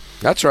senator.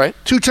 That's right.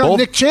 Two-time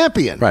Nick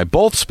champion. Right.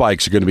 Both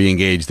Spikes are going to be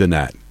engaged in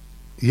that.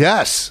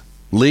 Yes.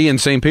 Lee in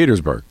St.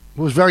 Petersburg. It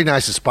was very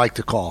nice of Spike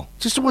to call,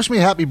 just to wish me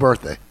a happy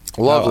birthday.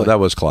 Lovely. That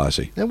was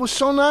classy. It was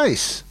so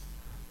nice.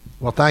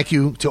 Well, thank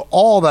you to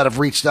all that have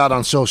reached out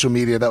on social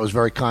media. That was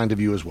very kind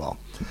of you as well.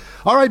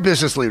 All right,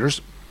 business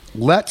leaders,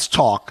 let's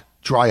talk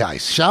dry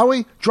ice, shall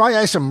we? Dry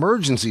ice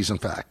emergencies, in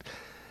fact.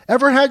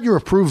 Ever had your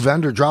approved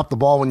vendor drop the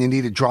ball when you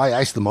needed dry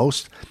ice the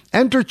most?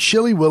 Enter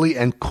Chili Willy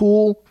and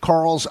Cool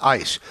Carl's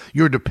Ice,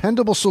 your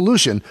dependable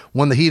solution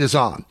when the heat is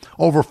on.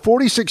 Over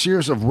 46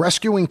 years of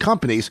rescuing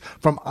companies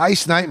from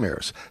ice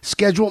nightmares,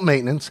 scheduled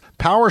maintenance,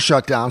 power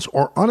shutdowns,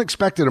 or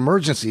unexpected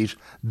emergencies,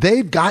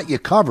 they've got you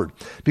covered.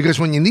 Because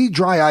when you need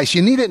dry ice,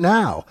 you need it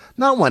now,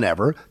 not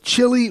whenever.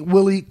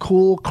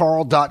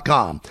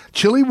 ChiliWillyCoolCarl.com.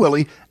 Chili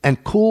Willy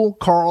and Cool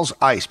Carl's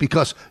Ice,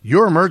 because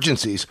your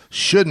emergencies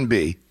shouldn't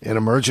be an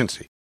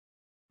emergency.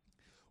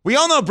 We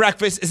all know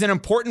breakfast is an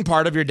important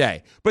part of your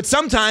day, but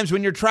sometimes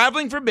when you're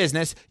traveling for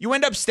business, you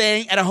end up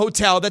staying at a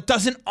hotel that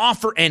doesn't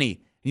offer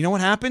any. You know what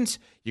happens?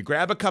 You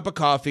grab a cup of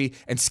coffee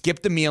and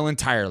skip the meal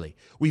entirely.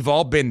 We've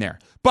all been there.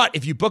 But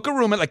if you book a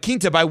room at La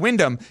Quinta by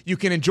Wyndham, you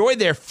can enjoy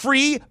their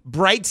free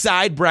Bright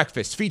Side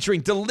breakfast featuring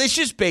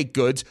delicious baked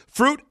goods,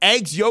 fruit,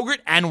 eggs,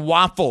 yogurt, and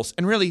waffles.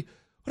 And really,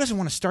 who doesn't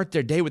want to start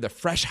their day with a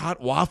fresh, hot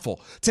waffle?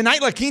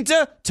 Tonight, La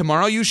Quinta,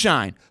 tomorrow you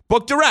shine.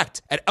 Book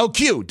direct at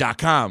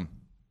lq.com.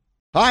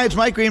 Hi, it's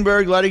Mike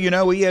Greenberg letting you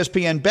know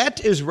ESPN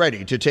Bet is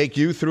ready to take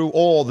you through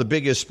all the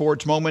biggest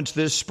sports moments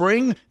this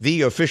spring.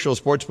 The official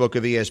sportsbook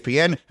of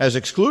ESPN has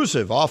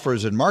exclusive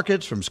offers and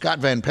markets from Scott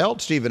Van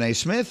Pelt, Stephen A.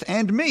 Smith,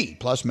 and me,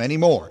 plus many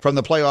more. From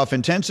the playoff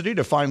intensity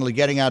to finally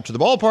getting out to the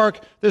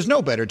ballpark, there's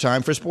no better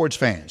time for sports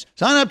fans.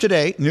 Sign up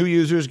today. New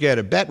users get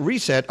a bet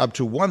reset up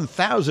to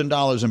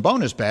 $1,000 in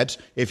bonus bets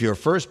if your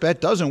first bet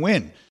doesn't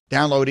win.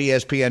 Download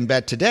ESPN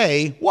Bet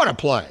today. What a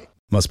play.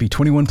 Must be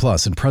 21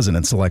 plus and present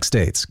in select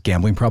states.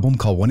 Gambling problem?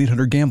 Call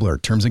 1-800-GAMBLER.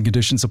 Terms and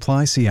conditions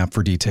apply. See app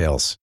for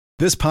details.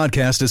 This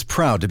podcast is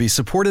proud to be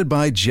supported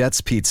by Jets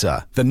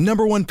Pizza, the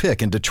 #1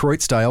 pick in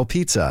Detroit-style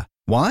pizza.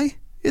 Why?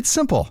 It's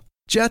simple.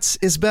 Jets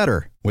is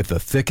better. With the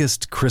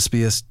thickest,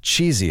 crispiest,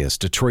 cheesiest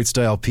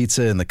Detroit-style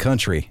pizza in the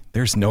country,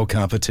 there's no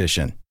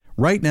competition.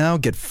 Right now,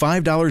 get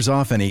 $5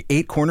 off any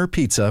 8-corner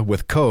pizza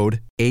with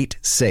code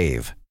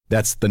 8SAVE.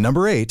 That's the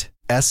number 8,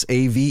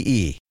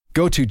 SAVE.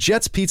 Go to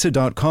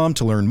jetspizza.com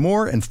to learn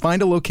more and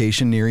find a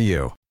location near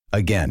you.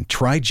 Again,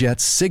 try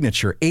Jet's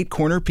signature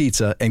 8-corner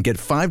pizza and get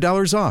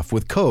 $5 off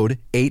with code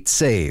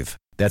 8SAVE.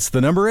 That's the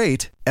number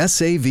 8,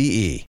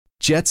 SAVE.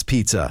 Jet's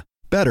Pizza.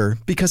 Better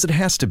because it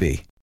has to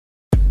be.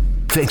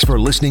 Thanks for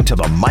listening to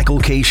the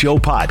Michael K. Show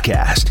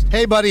podcast.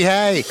 Hey, buddy,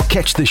 hey.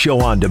 Catch the show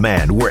on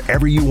demand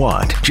wherever you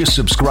want. Just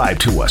subscribe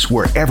to us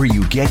wherever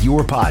you get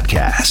your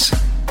podcasts.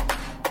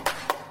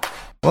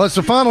 Well, it's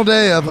the final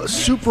day of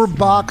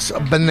Superbox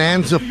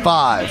Bonanza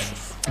 5.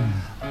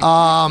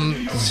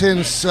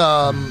 Since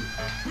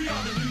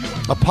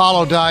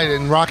Apollo died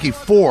in Rocky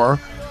 4,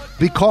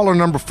 be caller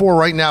number 4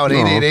 right now at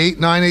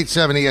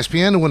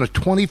 888-987-ESPN to win a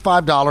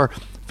 $25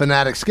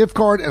 Fanatics gift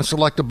card and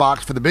select a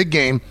box for the big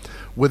game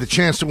with a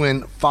chance to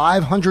win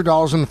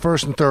 $500 in the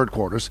first and third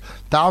quarters,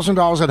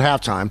 $1,000 at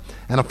halftime,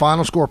 and a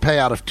final score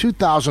payout of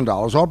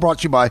 $2,000, all brought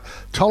to you by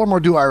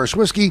Tullamore Dew Irish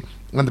Whiskey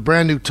and the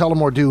brand new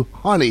Tullamore Dew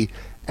Honey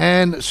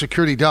and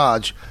Security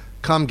Dodge.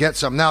 Come get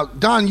some. Now,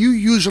 Don, you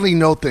usually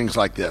know things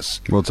like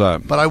this. What's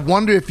up? But I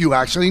wonder if you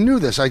actually knew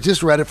this. I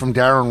just read it from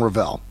Darren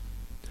Ravel.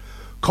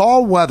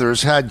 Carl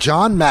Weathers had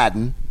John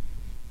Madden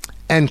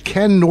and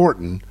Ken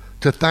Norton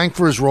to thank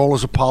for his role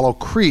as Apollo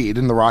Creed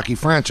in the Rocky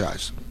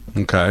franchise.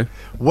 Okay.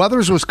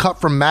 Weathers was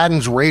cut from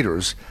Madden's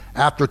Raiders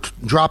after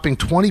dropping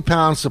 20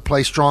 pounds to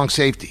play strong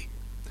safety.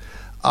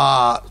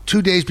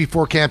 2 days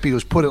before camp, he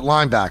was put at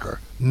linebacker.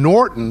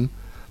 Norton,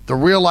 the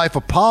real-life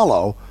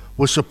Apollo,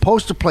 was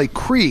supposed to play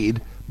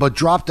Creed, but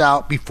dropped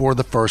out before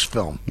the first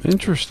film.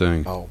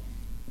 Interesting. Oh.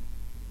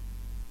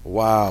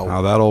 Wow.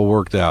 How that all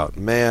worked out.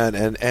 Man,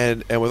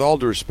 and with all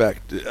due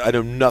respect, I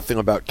know nothing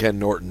about Ken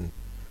Norton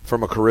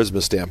from a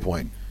charisma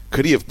standpoint.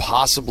 Could he have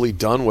possibly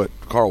done what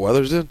Carl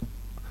Weathers did?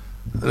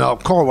 No,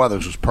 Carl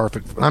Weathers was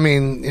perfect. I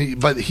mean,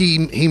 but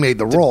he made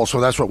the role,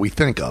 so that's what we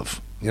think of,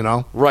 you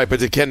know? Right, but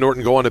did Ken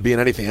Norton go on to be in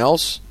anything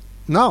else?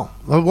 No,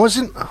 it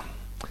wasn't.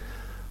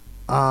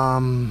 I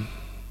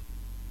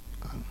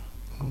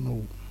don't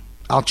know.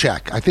 I'll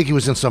check. I think he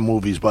was in some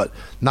movies, but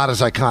not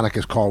as iconic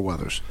as Carl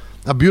Weathers.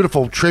 A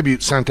beautiful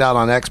tribute sent out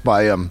on X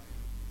by Adam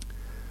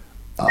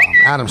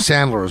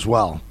Sandler as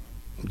well.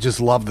 Just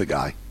loved the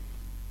guy.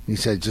 He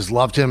said just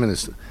loved him, and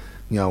his,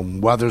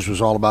 Weathers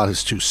was all about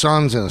his 2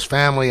 sons and his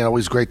family, and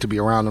always great to be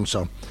around him.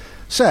 So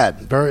sad,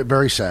 very,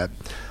 very sad.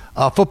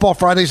 Football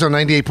Fridays on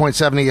 98.7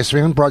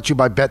 ESPN, brought to you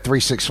by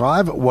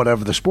Bet365.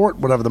 Whatever the sport,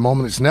 whatever the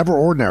moment, it's never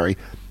ordinary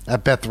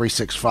at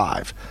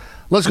Bet365.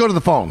 Let's go to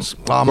the phones.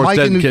 Mike,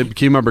 can you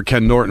remember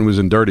Ken Norton was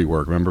in Dirty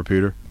Work? Remember,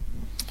 Peter?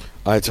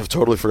 I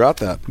totally forgot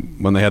that.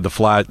 When they had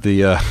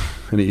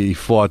and he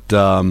fought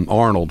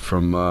Arnold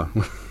from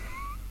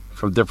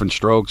Different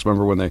Strokes.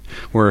 Remember when they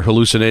were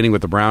hallucinating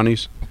with the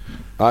brownies?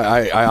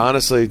 I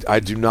honestly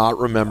do not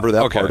remember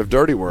that part of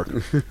Dirty Work.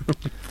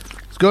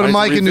 Let's go to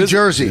Mike in New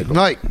Jersey.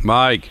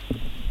 Mike.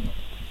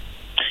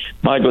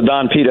 Michael,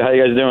 Don, Peter, how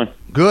you guys doing?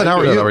 Good. How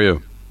are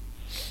you?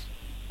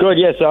 Good.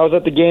 Yes, I was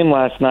at the game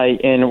last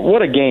night, and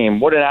what a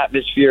game! What an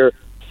atmosphere!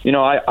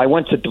 I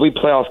went to 3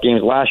 playoff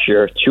games last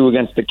year, 2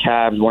 against the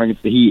Cavs, 1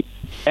 against the Heat,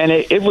 and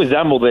it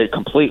resembled it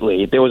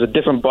completely. There was a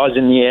different buzz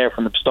in the air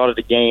from the start of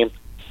the game.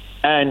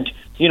 And,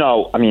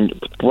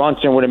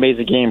 Brunson would have made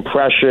the game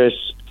precious.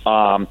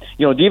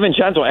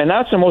 DiVincenzo, and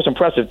that's the most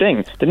impressive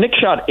thing. The Knicks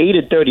shot 8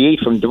 of 38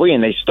 from 3,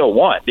 and they still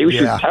won. They were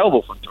shooting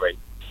terrible from 3.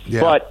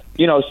 Yeah. But,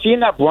 seeing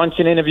that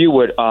Brunson interview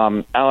with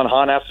Alan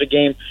Hahn after the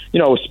game,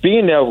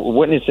 being there,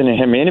 witnessing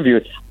him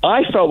interviewed,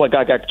 I felt like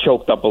I got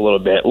choked up a little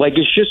bit. Like,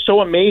 it's just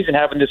so amazing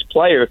having this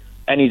player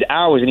and he's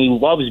ours, and he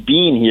loves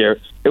being here.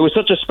 It was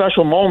such a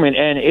special moment,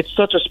 and it's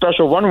such a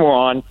special run we're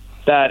on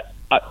that,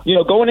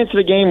 going into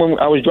the game when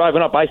I was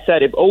driving up, I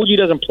said, if OG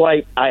doesn't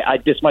play,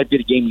 this might be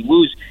the game we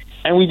lose.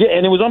 And we did,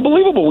 and it was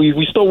unbelievable.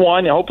 We still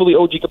won, and hopefully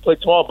OG could play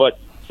tomorrow, but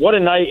what a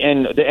night,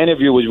 and the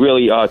interview was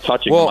really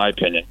touching, in my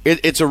opinion.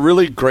 It's a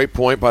really great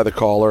point by the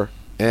caller,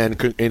 and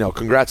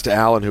congrats to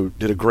Alan, who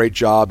did a great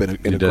job in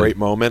a great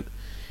moment.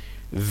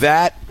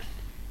 That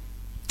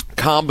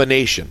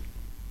combination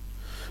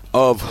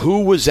of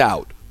who was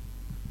out,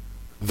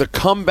 the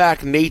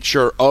comeback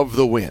nature of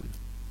the win,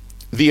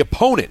 the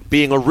opponent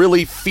being a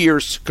really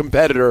fierce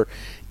competitor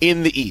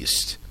in the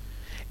East,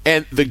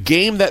 and the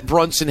game that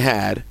Brunson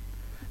had,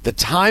 the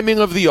timing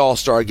of the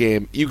All-Star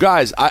game. You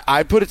guys,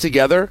 I put it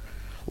together.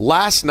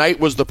 Last night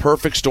was the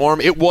perfect storm.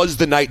 It was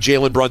the night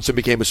Jalen Brunson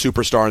became a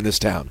superstar in this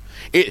town.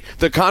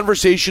 The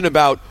conversation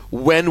about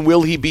when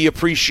will he be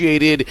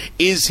appreciated,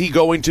 is he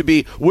going to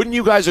be, wouldn't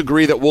you guys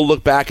agree that we'll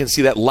look back and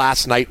see that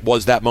last night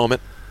was that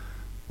moment?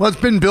 Well, it's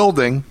been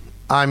building.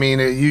 I mean,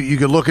 you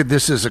could look at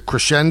this as a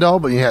crescendo,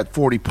 but you had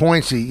 40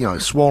 points. He,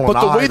 swollen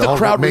but the way the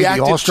crowd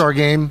reacted, the All-Star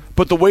game.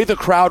 But the way the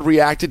crowd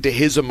reacted to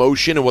his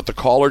emotion and what the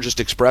caller just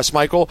expressed,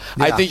 Michael,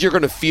 I think you're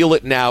going to feel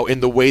it now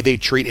in the way they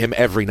treat him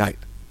every night.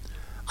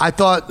 I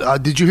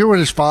thought, did you hear what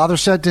his father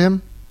said to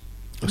him?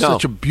 No.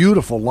 Such a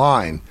beautiful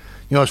line.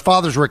 His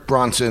father's Rick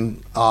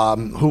Brunson,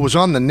 who was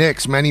on the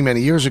Knicks many,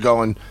 many years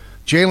ago, and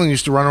Jalen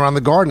used to run around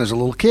the Garden as a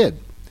little kid.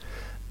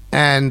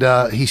 And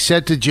he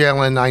said to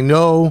Jalen, I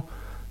know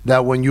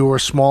that when you were a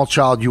small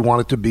child, you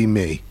wanted to be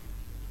me.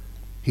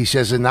 He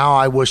says, and now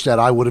I wish that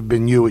I would have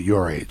been you at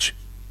your age.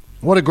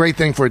 What a great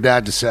thing for a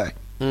dad to say.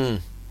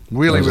 Really,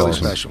 really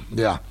awesome. Special.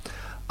 Yeah.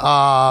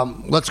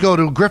 Let's go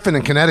to Griffin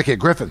in Connecticut.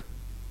 Griffin.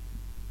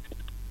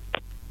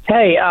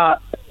 Hey,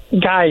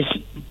 guys,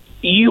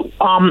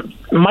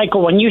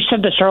 Michael, when you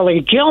said this earlier,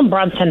 Jalen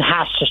Brunson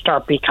has to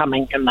start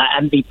becoming in the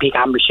MVP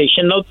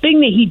conversation. The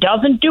thing that he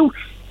doesn't do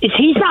is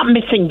he's not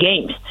missing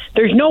games.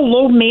 There's no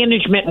load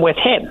management with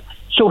him.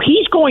 So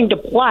he's going to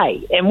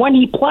play, and when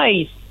he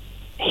plays,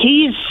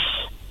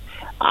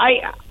 I've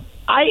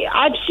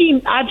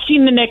seen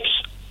the Knicks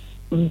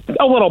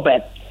a little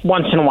bit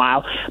once in a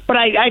while, but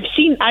I've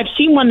seen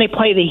when they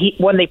play the Heat,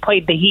 when they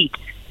played the Heat.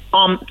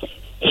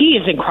 He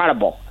is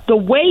incredible. The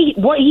way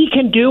what he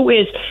can do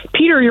is,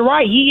 Peter, you're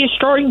right. He is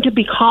starting to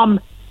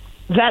become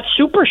that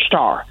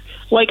superstar.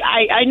 Like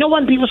I know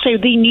when people say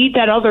they need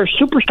that other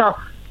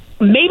superstar,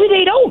 maybe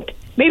they don't.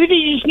 Maybe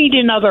they just need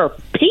another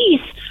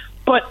piece,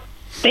 but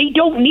they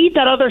don't need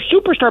that other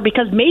superstar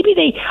because the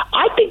Knicks,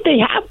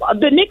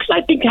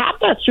 I think, have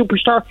that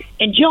superstar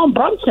in Jalen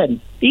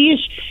Brunson. He's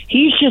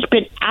just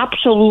been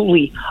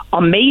absolutely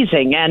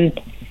amazing. And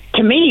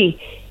to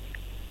me,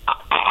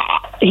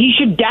 he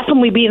should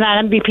definitely be in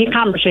that MVP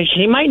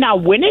conversation. He might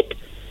not win it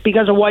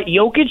because of what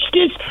Jokic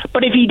did,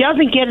 but if he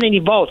doesn't get any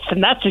votes,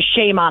 then that's a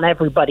shame on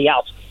everybody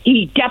else.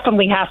 He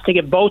definitely has to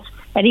get votes,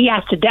 and he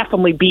has to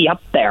definitely be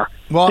up there.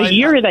 Well, the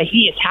year that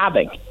he is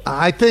having.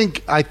 I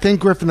think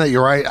Griffin, that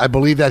you're right. I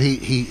believe that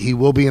he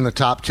will be in the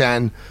top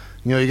 10.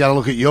 You got to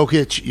look at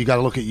Jokic. You got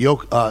to look at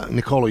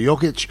Nikola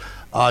Jokic.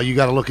 You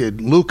got to look at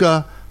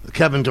Luka,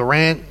 Kevin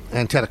Durant,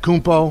 and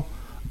Antetokounmpo.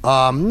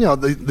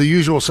 The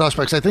usual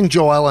suspects. I think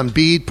Joel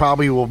Embiid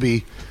probably will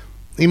be.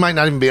 He might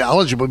not even be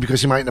eligible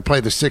because he might not play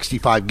the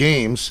 65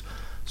 games.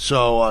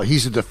 So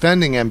he's a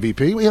defending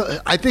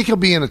MVP. I think he'll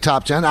be in the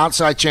top 10.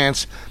 Outside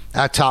chance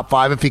at top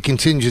 5 if he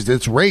continues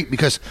this rate,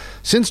 because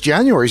since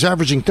January he's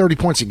averaging 30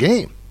 points a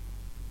game.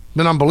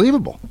 Been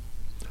unbelievable.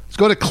 Let's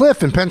go to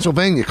Cliff in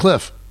Pennsylvania.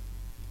 Cliff.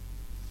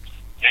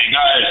 Hey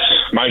guys,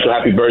 Michael,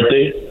 happy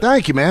birthday.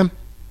 Thank you, man.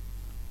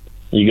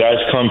 You guys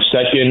come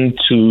second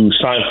to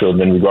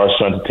Seinfeld in regards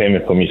to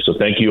entertainment for me. So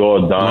thank you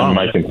all, Don,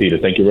 Mike, and Peter.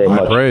 Thank you very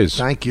much. Praise.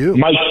 Thank you.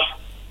 Mike,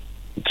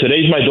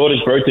 today's my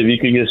daughter's birthday. If you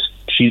could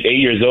she's 8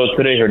 years old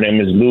today. Her name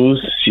is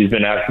Luz. She's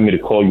been asking me to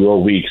call you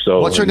all week.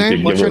 So what's her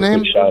name? What's her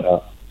name? Shout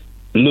out.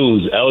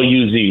 Luz,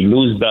 L-U-Z,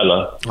 Luz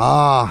Bella.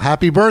 Ah,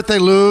 happy birthday,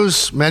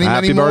 Luz. Many more.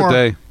 Happy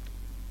birthday.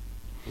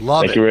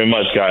 Love Thank you very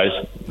much, guys.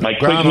 My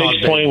quick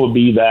Knicks point would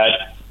be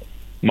that,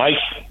 Mike,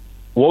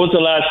 what was the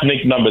last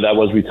Knicks number that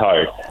was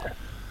retired?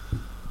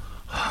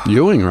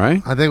 Ewing,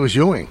 right? I think it was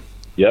Ewing.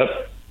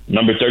 Yep.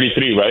 Number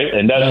 33, right?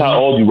 And that's how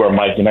old you were,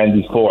 Mike, in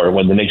 94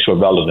 when the Knicks were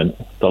relevant.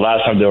 The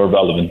last time they were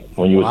relevant,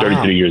 when you were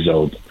 33 years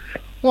old.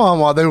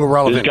 Well, they were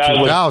relevant in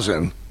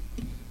 2000.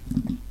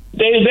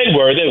 They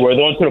were. They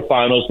went to the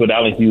finals with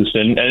Allen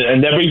Houston.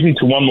 And that brings me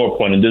to one more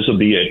point, and this will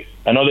be it.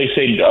 I know they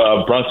say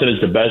Brunson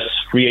is the best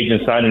free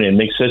agent signing in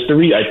Knicks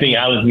history. I think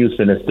Allen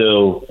Houston is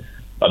still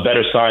a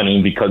better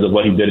signing because of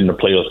what he did in the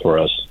playoffs for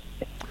us.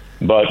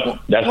 But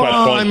that's my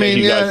point. I mean,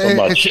 Thank you guys so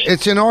much.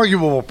 It's an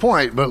arguable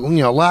point, but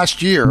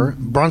last year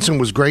Brunson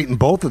was great in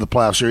both of the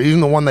playoffs.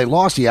 Even the one they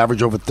lost, he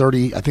averaged over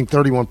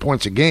 31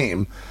 points a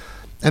game.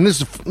 And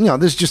this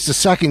is just the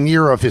second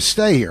year of his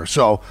stay here.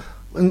 So,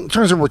 in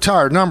terms of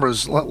retired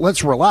numbers,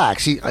 let's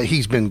relax.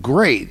 He's been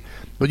great,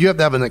 but you have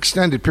to have an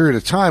extended period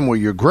of time where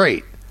you're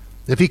great.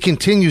 If he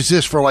continues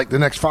this for like the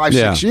next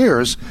 5-6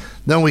 years,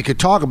 then we could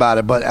talk about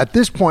it. But at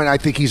this point, I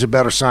think he's a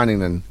better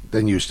signing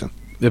than Houston.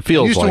 It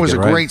feels Houston like was it, a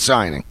right? great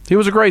signing. He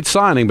was a great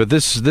signing, but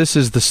this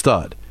is the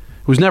stud.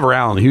 It was never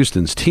Allen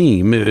Houston's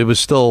team. It was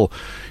still,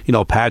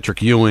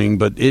 Patrick Ewing,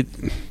 but it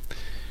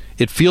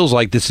feels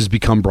like this has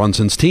become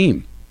Brunson's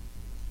team.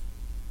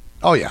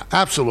 Oh yeah,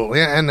 absolutely,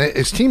 and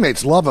his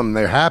teammates love him.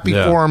 They're happy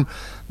for him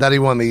that he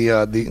won he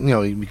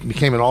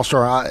became an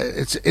All-Star.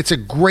 It's a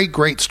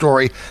great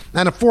story.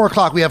 And at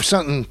 4:00 we have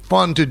something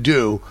fun to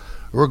do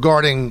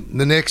regarding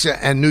the Knicks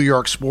and New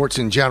York sports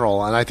in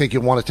general, and I think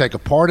you'll want to take a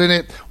part in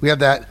it. We have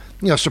that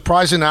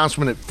surprise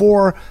announcement at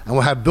 4, and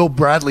we'll have Bill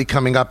Bradley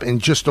coming up in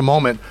just a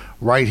moment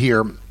right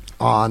here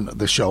on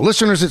the show.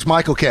 Listeners, it's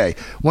Michael K.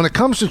 When it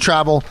comes to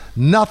travel,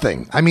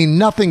 nothing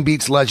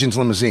beats Legends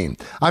Limousine.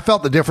 I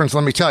felt the difference,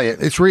 let me tell you.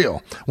 It's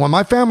real. When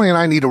my family and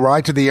I need a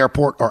ride to the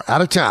airport or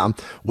out of town,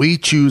 we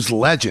choose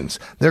Legends.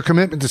 Their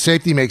commitment to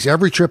safety makes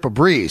every trip a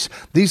breeze.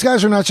 These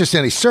guys are not just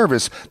any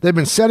service. They've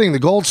been setting the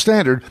gold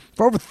standard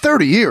for over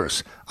 30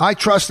 years. I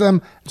trust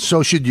them,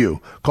 so should you.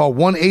 Call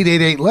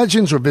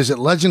 1-888-LEGENDS or visit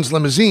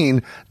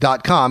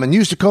legendslimousine.com and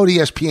use the code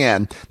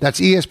ESPN,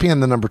 that's ESPN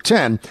the number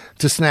 10,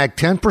 to snag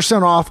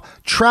 10% off.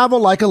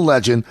 Travel like a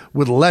legend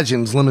with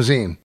Legends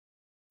Limousine.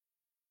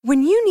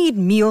 When you need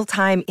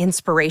mealtime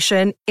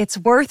inspiration, it's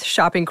worth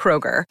shopping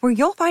Kroger, where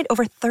you'll find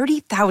over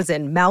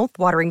 30,000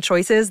 mouth-watering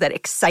choices that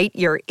excite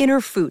your inner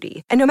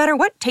foodie. And no matter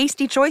what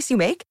tasty choice you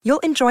make, you'll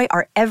enjoy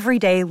our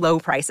everyday low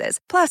prices,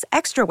 plus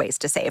extra ways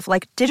to save,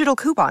 like digital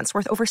coupons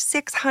worth over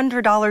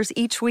 $600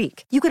 each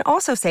week. You can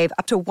also save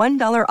up to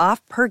 $1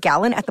 off per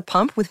gallon at the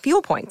pump with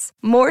fuel points.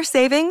 More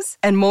savings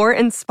and more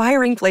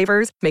inspiring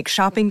flavors make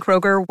shopping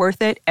Kroger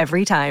worth it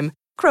every time.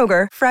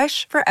 Kroger,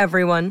 fresh for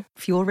everyone.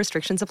 Fuel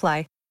restrictions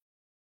apply.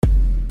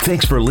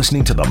 Thanks for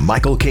listening to the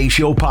Michael K.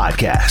 Show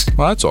podcast.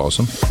 Well, that's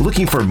awesome.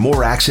 Looking for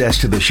more access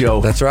to the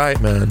show? That's right,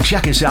 man.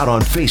 Check us out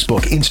on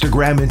Facebook,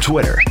 Instagram, and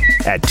Twitter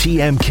at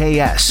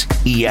TMKS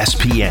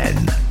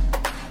ESPN.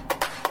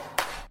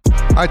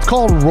 It's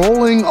called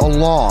Rolling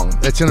Along.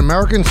 It's an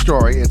American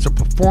story. It's a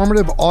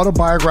performative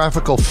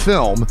autobiographical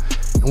film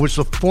in which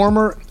the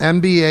former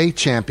NBA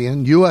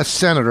champion, U.S.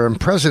 Senator, and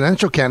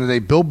presidential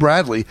candidate Bill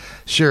Bradley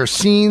shares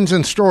scenes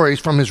and stories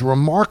from his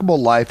remarkable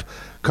life,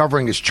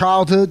 covering his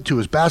childhood to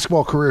his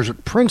basketball careers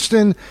at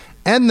Princeton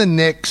and the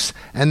Knicks,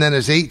 and then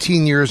his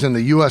 18 years in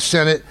the U.S.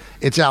 Senate.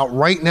 It's out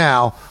right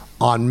now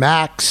on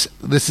Max.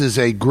 This is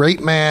a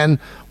great man,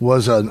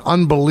 was an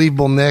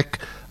unbelievable Knick,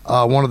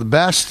 one of the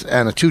best,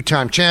 and a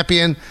two-time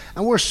champion.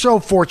 And we're so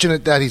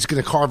fortunate that he's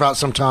going to carve out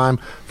some time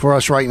for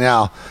us right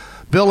now.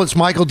 Bill, it's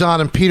Michael,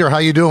 Don, and Peter. How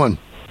you doing?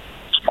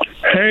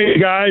 Hey,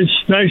 guys.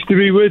 Nice to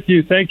be with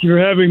you. Thank you for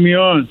having me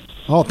on.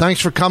 Oh, thanks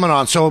for coming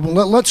on. So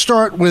let's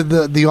start with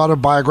the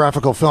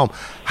autobiographical film.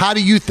 How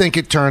do you think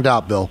it turned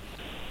out, Bill?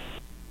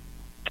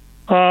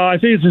 I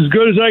think it's as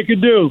good as I could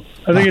do.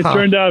 I think it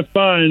turned out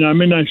fine. I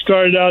mean, I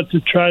started out to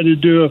try to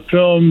do a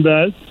film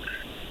that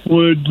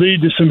would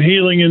lead to some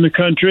healing in the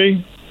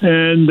country,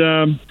 and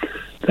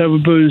that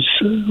was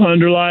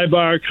underlined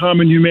by our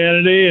common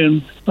humanity,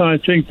 and I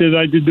think that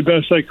I did the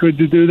best I could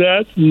to do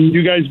that, and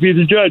you guys be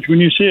the judge when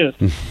you see it.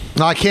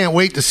 I can't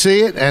wait to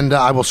see it, and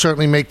I will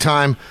certainly make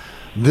time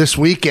this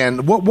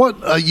weekend.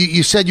 What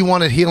you said you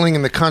wanted healing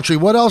in the country.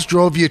 What else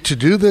drove you to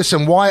do this,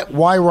 and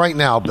why right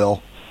now,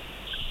 Bill?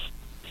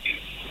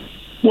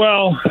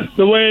 Well,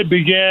 the way it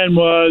began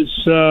was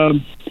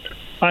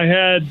I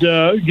had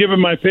given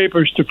my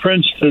papers to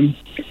Princeton,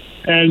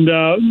 and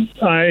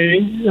they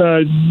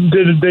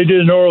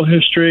did an oral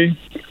history,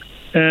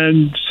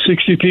 and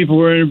 60 people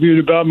were interviewed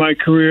about my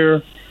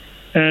career,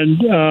 and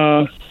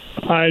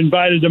I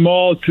invited them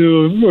all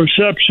to a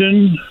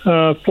reception.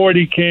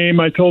 40 came.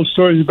 I told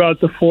stories about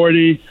the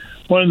 40.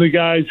 One of the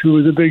guys who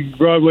was a big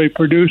Broadway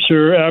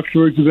producer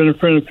afterwards, who's been a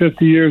friend of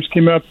 50 years,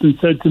 came up and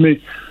said to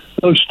me,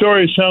 those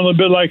stories sound a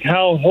bit like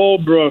Hal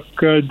Holbrook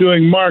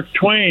doing Mark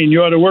Twain.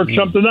 You ought to work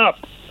something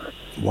up.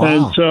 Wow.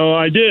 And so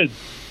I did.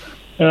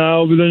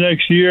 Over the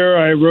next year,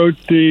 I wrote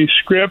the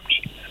script,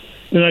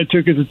 and I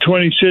took it to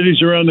 20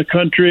 cities around the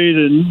country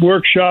and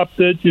workshopped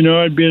it.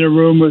 I'd be in a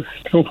room with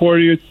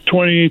 40,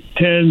 20,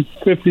 10,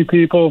 50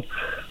 people.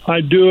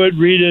 I'd do it,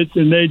 read it,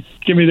 and they'd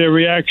give me their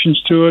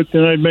reactions to it,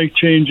 and I'd make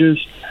changes.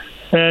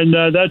 And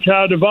that's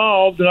how it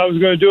evolved. And I was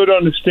going to do it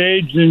on the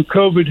stage, and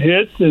COVID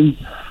hit, and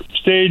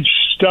stage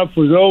stuff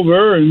was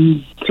over.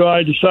 And so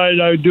I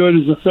decided I would do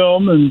it as a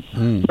film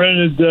and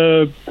rented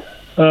the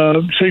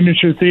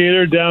Signature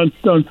Theater down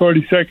on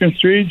 42nd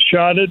Street,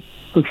 shot it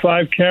with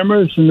 5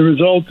 cameras, and the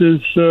result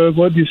is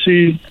what you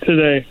see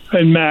today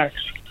in Max.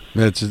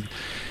 It's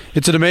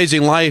an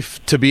amazing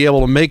life to be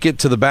able to make it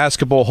to the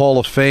Basketball Hall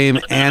of Fame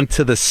and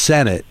to the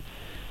Senate.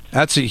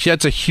 That's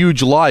a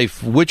huge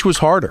life. Which was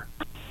harder?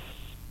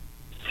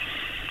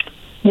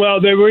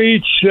 Well, they were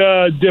each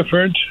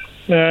different,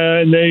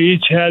 and they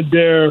each had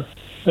their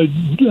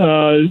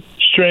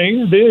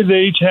strength.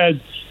 They each had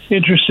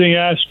interesting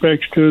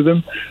aspects to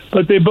them,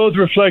 but they both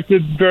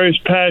reflected various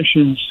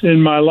passions in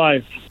my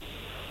life,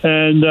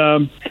 and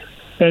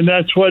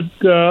that's what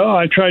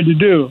I tried to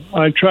do.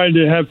 I tried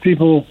to have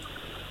people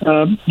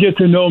get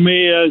to know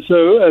me as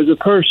a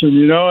person,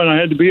 and I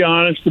had to be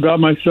honest about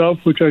myself,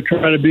 which I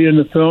try to be in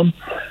the film,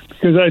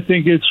 because I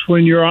think it's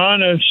when you're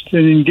honest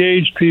and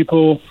engage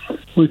people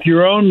with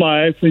your own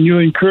life and you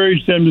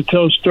encourage them to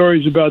tell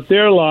stories about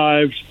their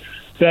lives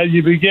that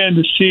you begin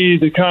to see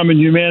the common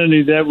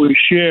humanity that we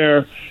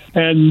share,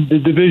 and the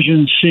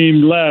divisions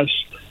seem less,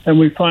 and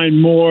we find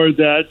more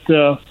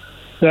that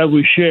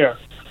we share.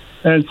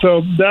 And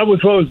so that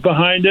was what was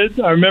behind it.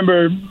 I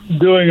remember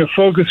doing a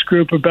focus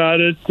group about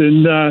it,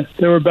 and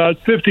there were about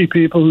 50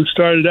 people who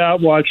started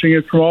out watching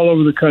it from all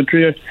over the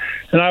country,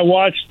 and I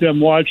watched them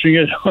watching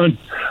it on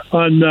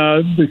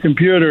the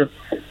computer.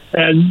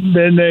 And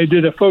then they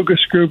did a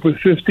focus group with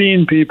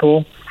 15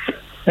 people,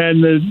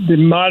 and the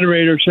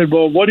moderator said,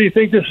 well, what do you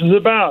think this is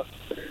about?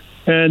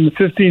 And the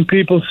 15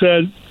 people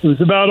said, it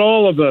was about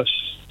all of us.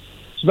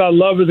 It's about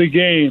love of the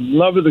game,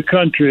 love of the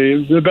country.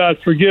 It was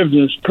about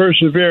forgiveness,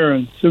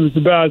 perseverance. It was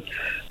about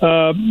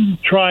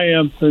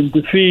triumph and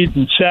defeat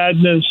and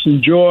sadness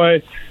and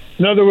joy.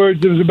 In other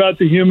words, it was about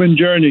the human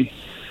journey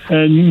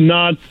and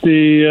not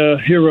the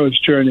hero's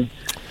journey.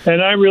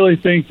 And I really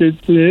think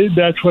that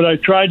that's what I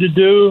tried to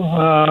do.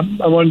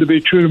 I wanted to be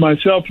true to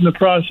myself in the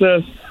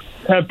process,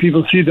 have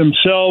people see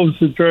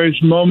themselves at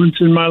various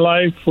moments in my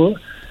life,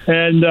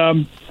 and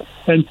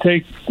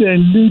take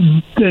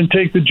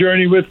the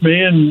journey with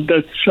me, and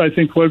that's, I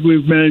think, what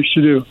we've managed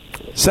to do.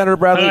 Senator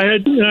Bradley,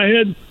 and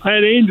I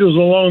had angels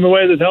along the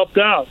way that helped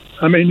out.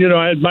 I mean,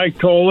 I had Mike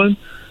Tolan,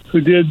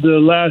 who did the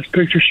Last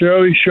Picture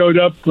Show. He showed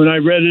up when I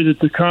read it at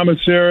the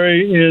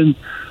commissary in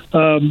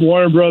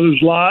Warner Brothers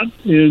lot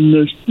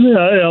in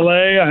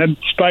L.A. I had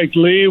Spike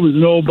Lee, was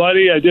an old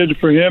buddy. I did it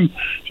for him,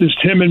 just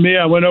him and me.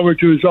 I went over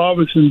to his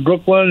office in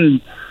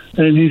Brooklyn,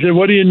 and he said,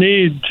 what do you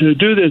need to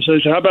do this? I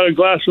said, how about a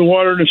glass of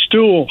water and a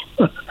stool?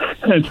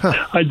 And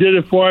I did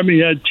it for him. He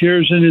had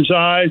tears in his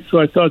eyes, so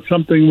I thought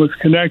something was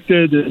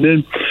connected. And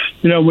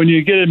then, when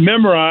you get it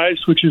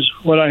memorized, which is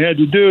what I had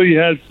to do, you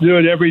had to do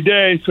it every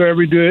day. So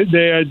every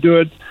day I'd do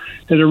it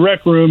in a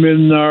rec room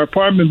in our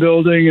apartment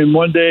building. And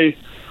one day,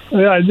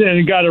 and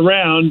it got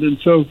around, and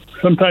so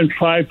sometimes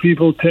 5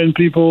 people, 10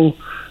 people.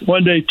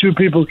 One day, 2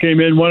 people came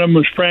in. One of them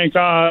was Frank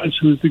Oz,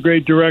 who's the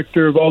great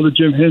director of all the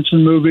Jim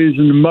Henson movies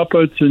and the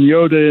Muppets and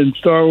Yoda and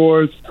Star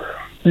Wars.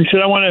 And he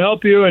said, I want to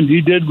help you, and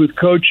he did with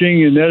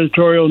coaching and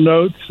editorial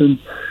notes. And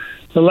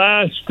the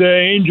last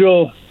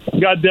angel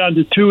got down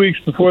to 2 weeks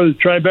before the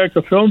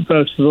Tribeca Film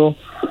Festival,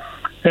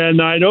 and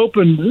I'd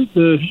opened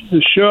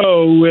the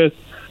show with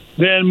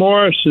Van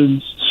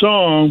Morrison's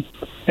song,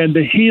 and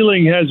the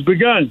healing has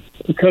begun,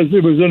 because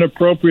it was an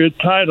appropriate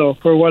title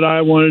for what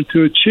I wanted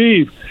to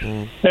achieve.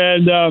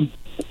 And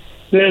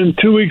then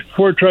 2 weeks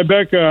before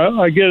Tribeca,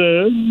 I get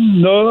a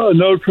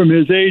note from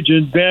his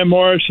agent, Van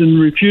Morrison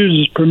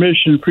refuses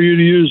permission for you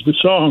to use the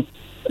song.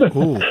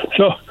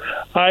 So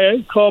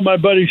I called my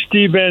buddy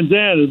Steve Van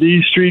Zandt of the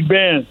E Street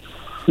Band,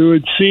 who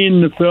had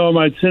seen the film.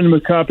 I'd sent him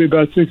a copy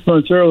about 6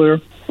 months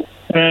earlier,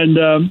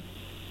 and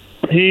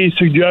he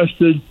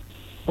suggested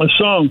a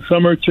song,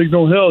 Summer at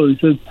Signal Hill. He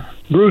said,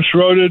 Bruce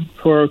wrote it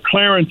for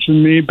Clarence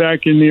and me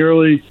back in the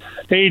early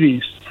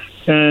 80s.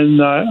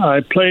 And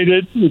I played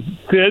it, it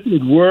fit,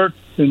 it worked,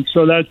 and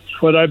so that's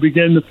what I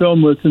began the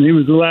film with, and he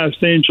was the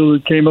last angel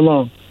that came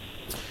along.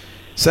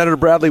 Senator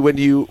Bradley, when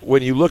you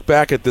look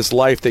back at this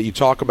life that you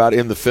talk about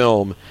in the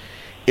film,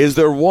 is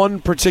there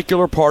one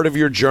particular part of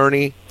your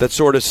journey that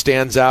sort of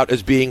stands out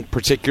as being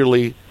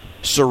particularly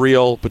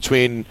surreal,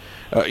 between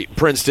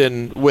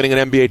Princeton winning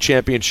an NBA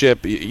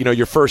championship,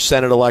 your first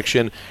Senate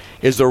election?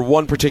 Is there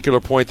one particular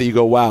point that you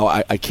go, wow,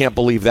 I can't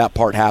believe that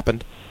part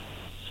happened?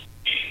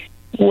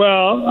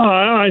 Well,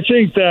 I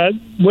think that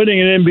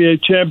winning an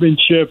NBA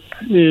championship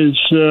is,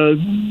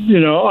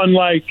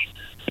 unlike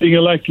being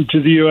elected to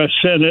the U.S.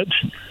 Senate,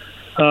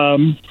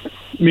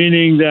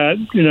 meaning that,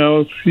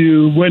 if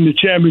you win the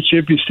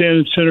championship, you stand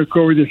in center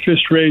court with your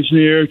fist raised in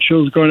the air,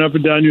 chills going up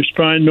and down your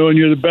spine, knowing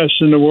you're the best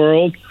in the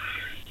world.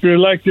 If you're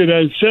elected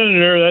as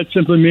senator, that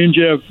simply means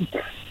you have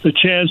the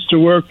chance to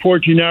work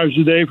 14 hours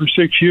a day for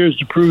 6 years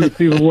to prove that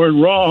people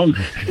weren't wrong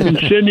in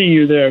sending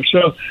you there.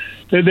 So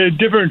they're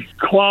different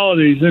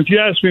qualities. And if you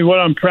ask me what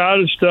I'm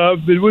proudest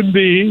of, it wouldn't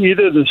be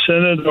either the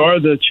Senate or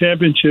the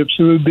championships.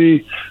 It would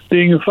be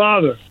being a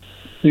father,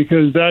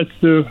 because that's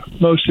the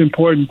most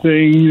important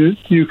thing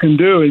you can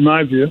do, in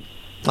my view.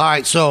 All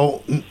right,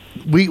 so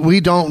we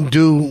don't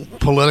do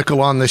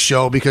political on this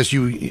show because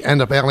you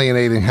end up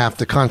alienating half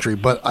the country.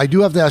 But I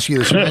do have to ask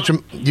you this.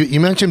 You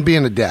mentioned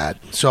being a dad.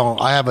 So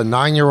I have a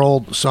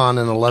 9-year-old son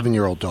and an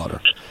 11-year-old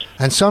daughter.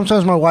 And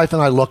sometimes my wife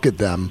and I look at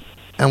them,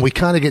 and we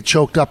kind of get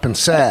choked up and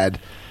sad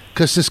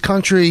because this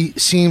country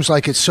seems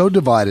like it's so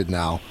divided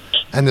now,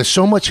 and there's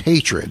so much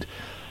hatred.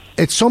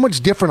 It's so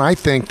much different, I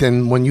think,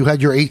 than when you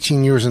had your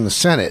 18 years in the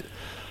Senate.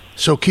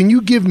 So can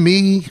you give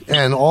me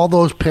and all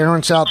those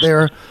parents out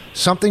there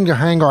something to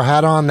hang our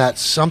hat on, that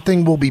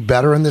something will be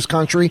better in this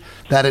country,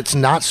 that it's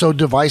not so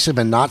divisive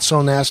and not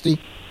so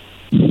nasty?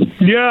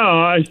 Yeah,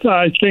 I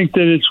think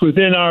that it's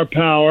within our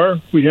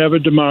power. We have a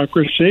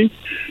democracy.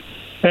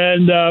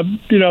 And,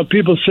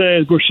 people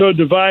say we're so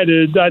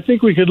divided. I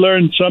think we could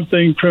learn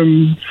something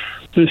from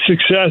the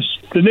success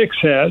the Knicks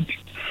had.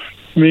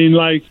 I mean,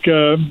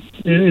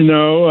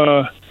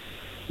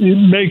 you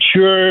make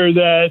sure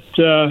that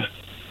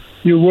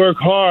you work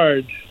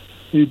hard,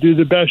 you do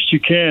the best you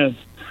can,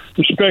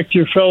 respect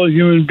your fellow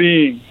human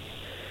being,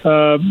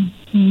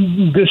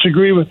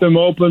 disagree with them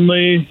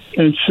openly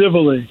and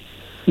civilly,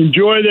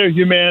 enjoy their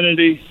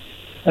humanity,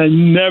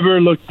 and never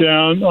look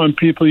down on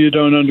people you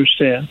don't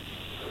understand.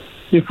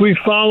 If we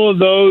follow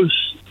those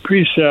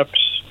precepts,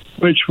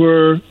 which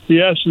were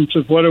the essence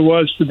of what it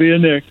was to be a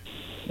Knick,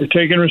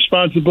 taking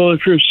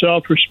responsibility for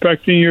yourself,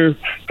 respecting your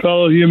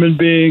fellow human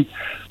being,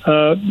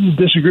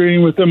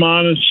 disagreeing with them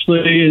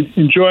honestly,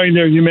 enjoying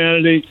their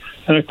humanity,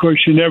 and of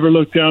course you never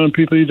look down on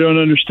people you don't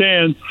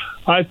understand,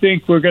 I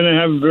think we're going to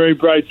have a very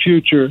bright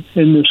future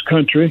in this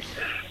country.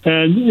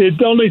 And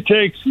it only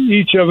takes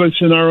each of us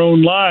in our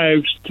own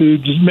lives to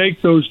just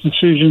make those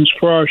decisions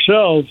for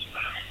ourselves.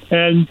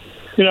 And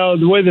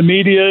the way the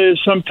media is,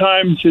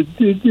 sometimes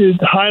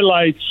it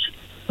highlights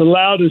the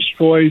loudest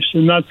voice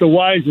and not the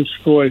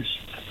wisest voice.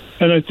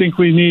 And I think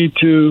we need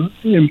to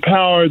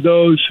empower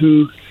those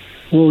who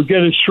will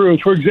get us through.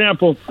 For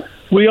example,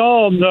 we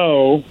all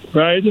know,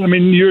 right? I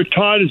mean, you're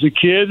taught as a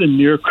kid, and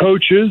your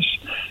coaches,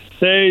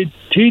 they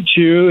teach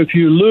you, if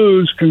you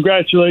lose,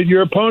 congratulate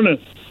your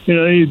opponent.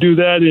 You do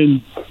that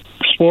in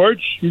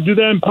sports, you do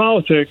that in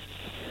politics.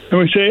 And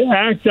we say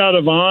act out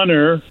of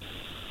honor,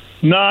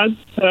 not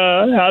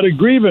out of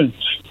grievance.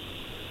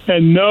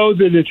 And know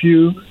that if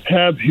you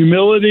have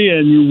humility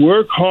and you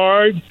work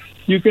hard,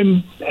 you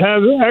can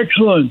have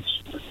excellence.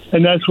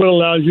 And that's what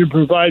allows you to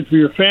provide for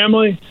your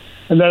family.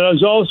 And that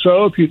is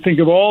also, if you think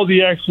of all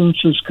the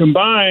excellences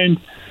combined,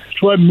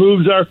 it's what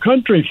moves our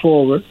country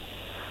forward.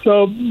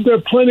 So there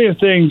are plenty of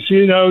things.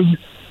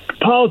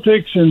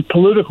 Politics and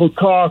political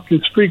talk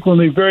is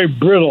frequently very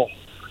brittle.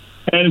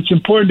 And it's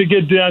important to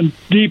get down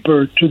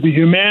deeper to the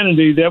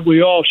humanity that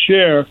we all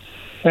share.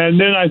 And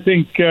then I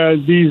think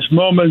these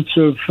moments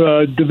of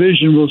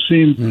division will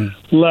seem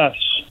less.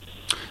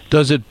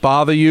 Does it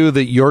bother you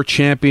that your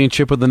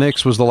championship with the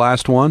Knicks was the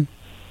last one?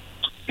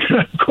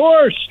 Of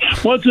course.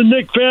 Once a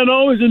Knick fan,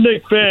 always a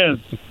Knick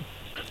fan.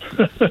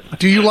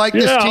 Do you like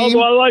this team?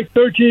 I like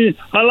 13.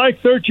 I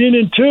like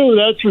 13-2.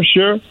 That's for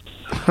sure.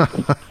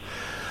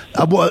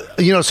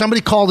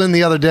 Somebody called in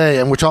the other day,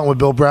 and we're talking with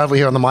Bill Bradley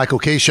here on the Michael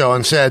Kay Show,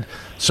 and said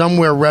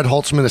somewhere Red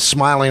Holtzman is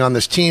smiling on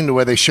this team the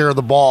way they share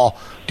the ball.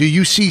 Do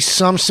you see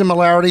some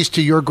similarities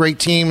to your great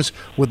teams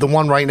with the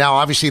one right now?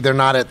 Obviously, they're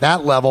not at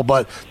that level,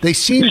 but they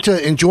seem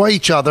to enjoy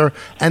each other,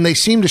 and they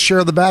seem to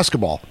share the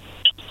basketball.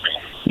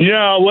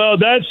 Yeah, well,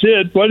 that's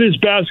it. What is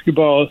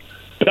basketball?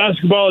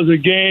 Basketball is a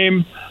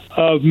game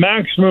of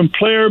maximum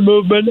player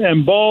movement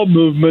and ball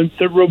movement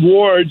that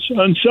rewards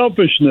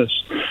unselfishness.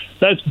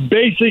 That's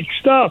basic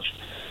stuff,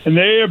 and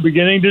they are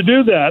beginning to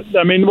do that.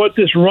 I mean, what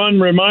this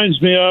run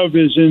reminds me of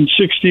is in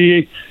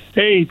 '68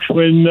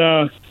 when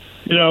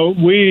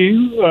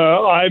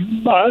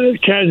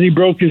Cassie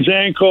broke his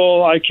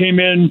ankle. I came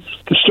in,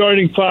 the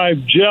starting five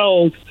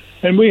gelled,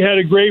 and we had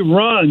a great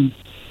run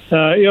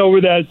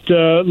over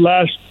that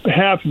last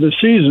half of the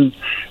season,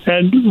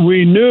 and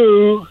we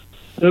knew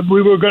that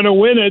we were going to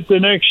win it the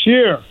next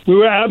year. We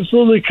were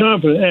absolutely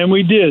confident, and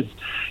we did.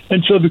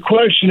 And so the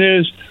question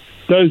is,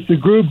 does the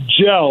group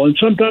gel? And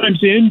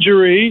sometimes the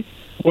injury,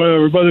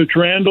 whether it's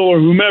Randall or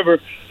whomever,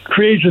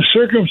 creates a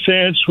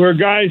circumstance where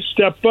guys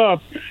step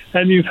up,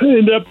 and you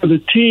end up with a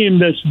team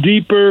that's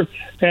deeper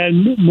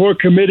and more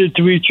committed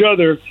to each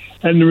other.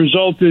 And the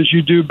result is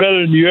you do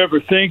better than you ever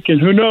think,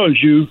 and who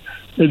knows, you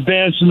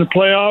advance in the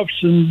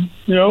playoffs, and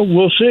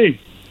we'll see.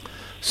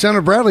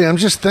 Senator Bradley, I'm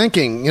just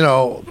thinking,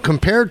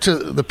 compared to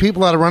the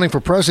people that are running for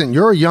president,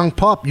 you're a young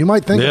pup. You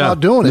might think about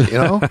doing it,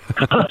 Yeah.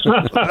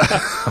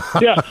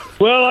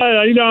 Well,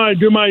 I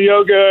do my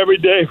yoga every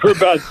day for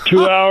about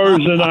 2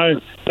 hours, and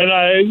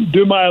I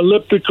do my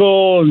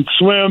elliptical and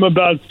swim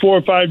about 4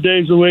 or 5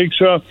 days a week.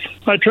 So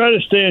I try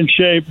to stay in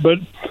shape, but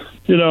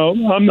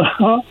I'm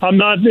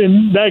not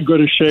in that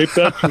good a shape.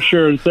 That's for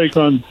sure. To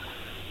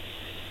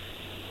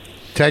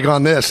take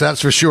on this,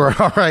 that's for sure.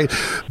 All right,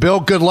 Bill,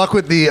 good luck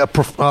with the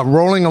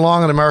Rolling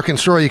Along an American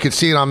Story. You can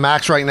see it on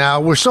Max right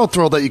now. We're so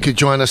thrilled that you could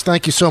join us.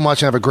 Thank you so much.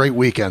 Have a great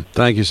weekend.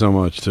 Thank you so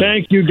much, too.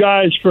 Thank you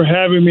guys for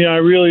having me. I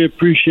really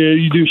appreciate it.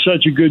 You do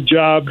such a good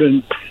job,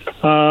 and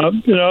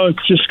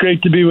it's just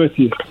great to be with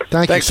you.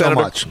 Thanks you so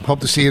Senator. Much. Hope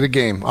to see you at a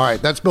game. All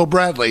right, that's Bill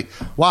Bradley.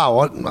 Wow,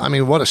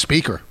 what a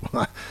speaker.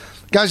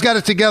 Guy's got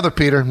it together,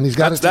 Peter. He's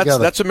got it together.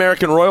 That's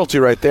American royalty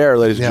right there,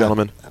 ladies and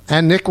gentlemen.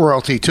 And Nick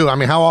royalty, too. I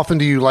mean, how often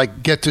do you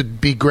get to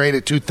be great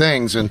at two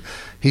things? And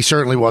he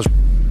certainly was.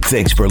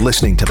 Thanks for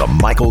listening to the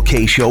Michael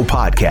K. Show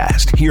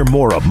podcast. Hear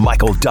more of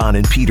Michael, Don,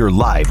 and Peter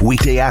live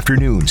weekday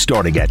afternoon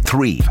starting at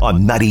 3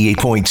 on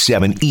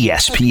 98.7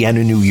 ESPN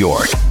in New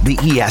York, the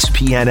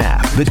ESPN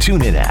app, the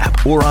TuneIn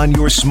app, or on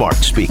your smart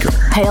speaker.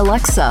 Hey,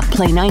 Alexa,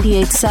 play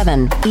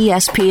 98.7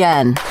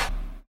 ESPN.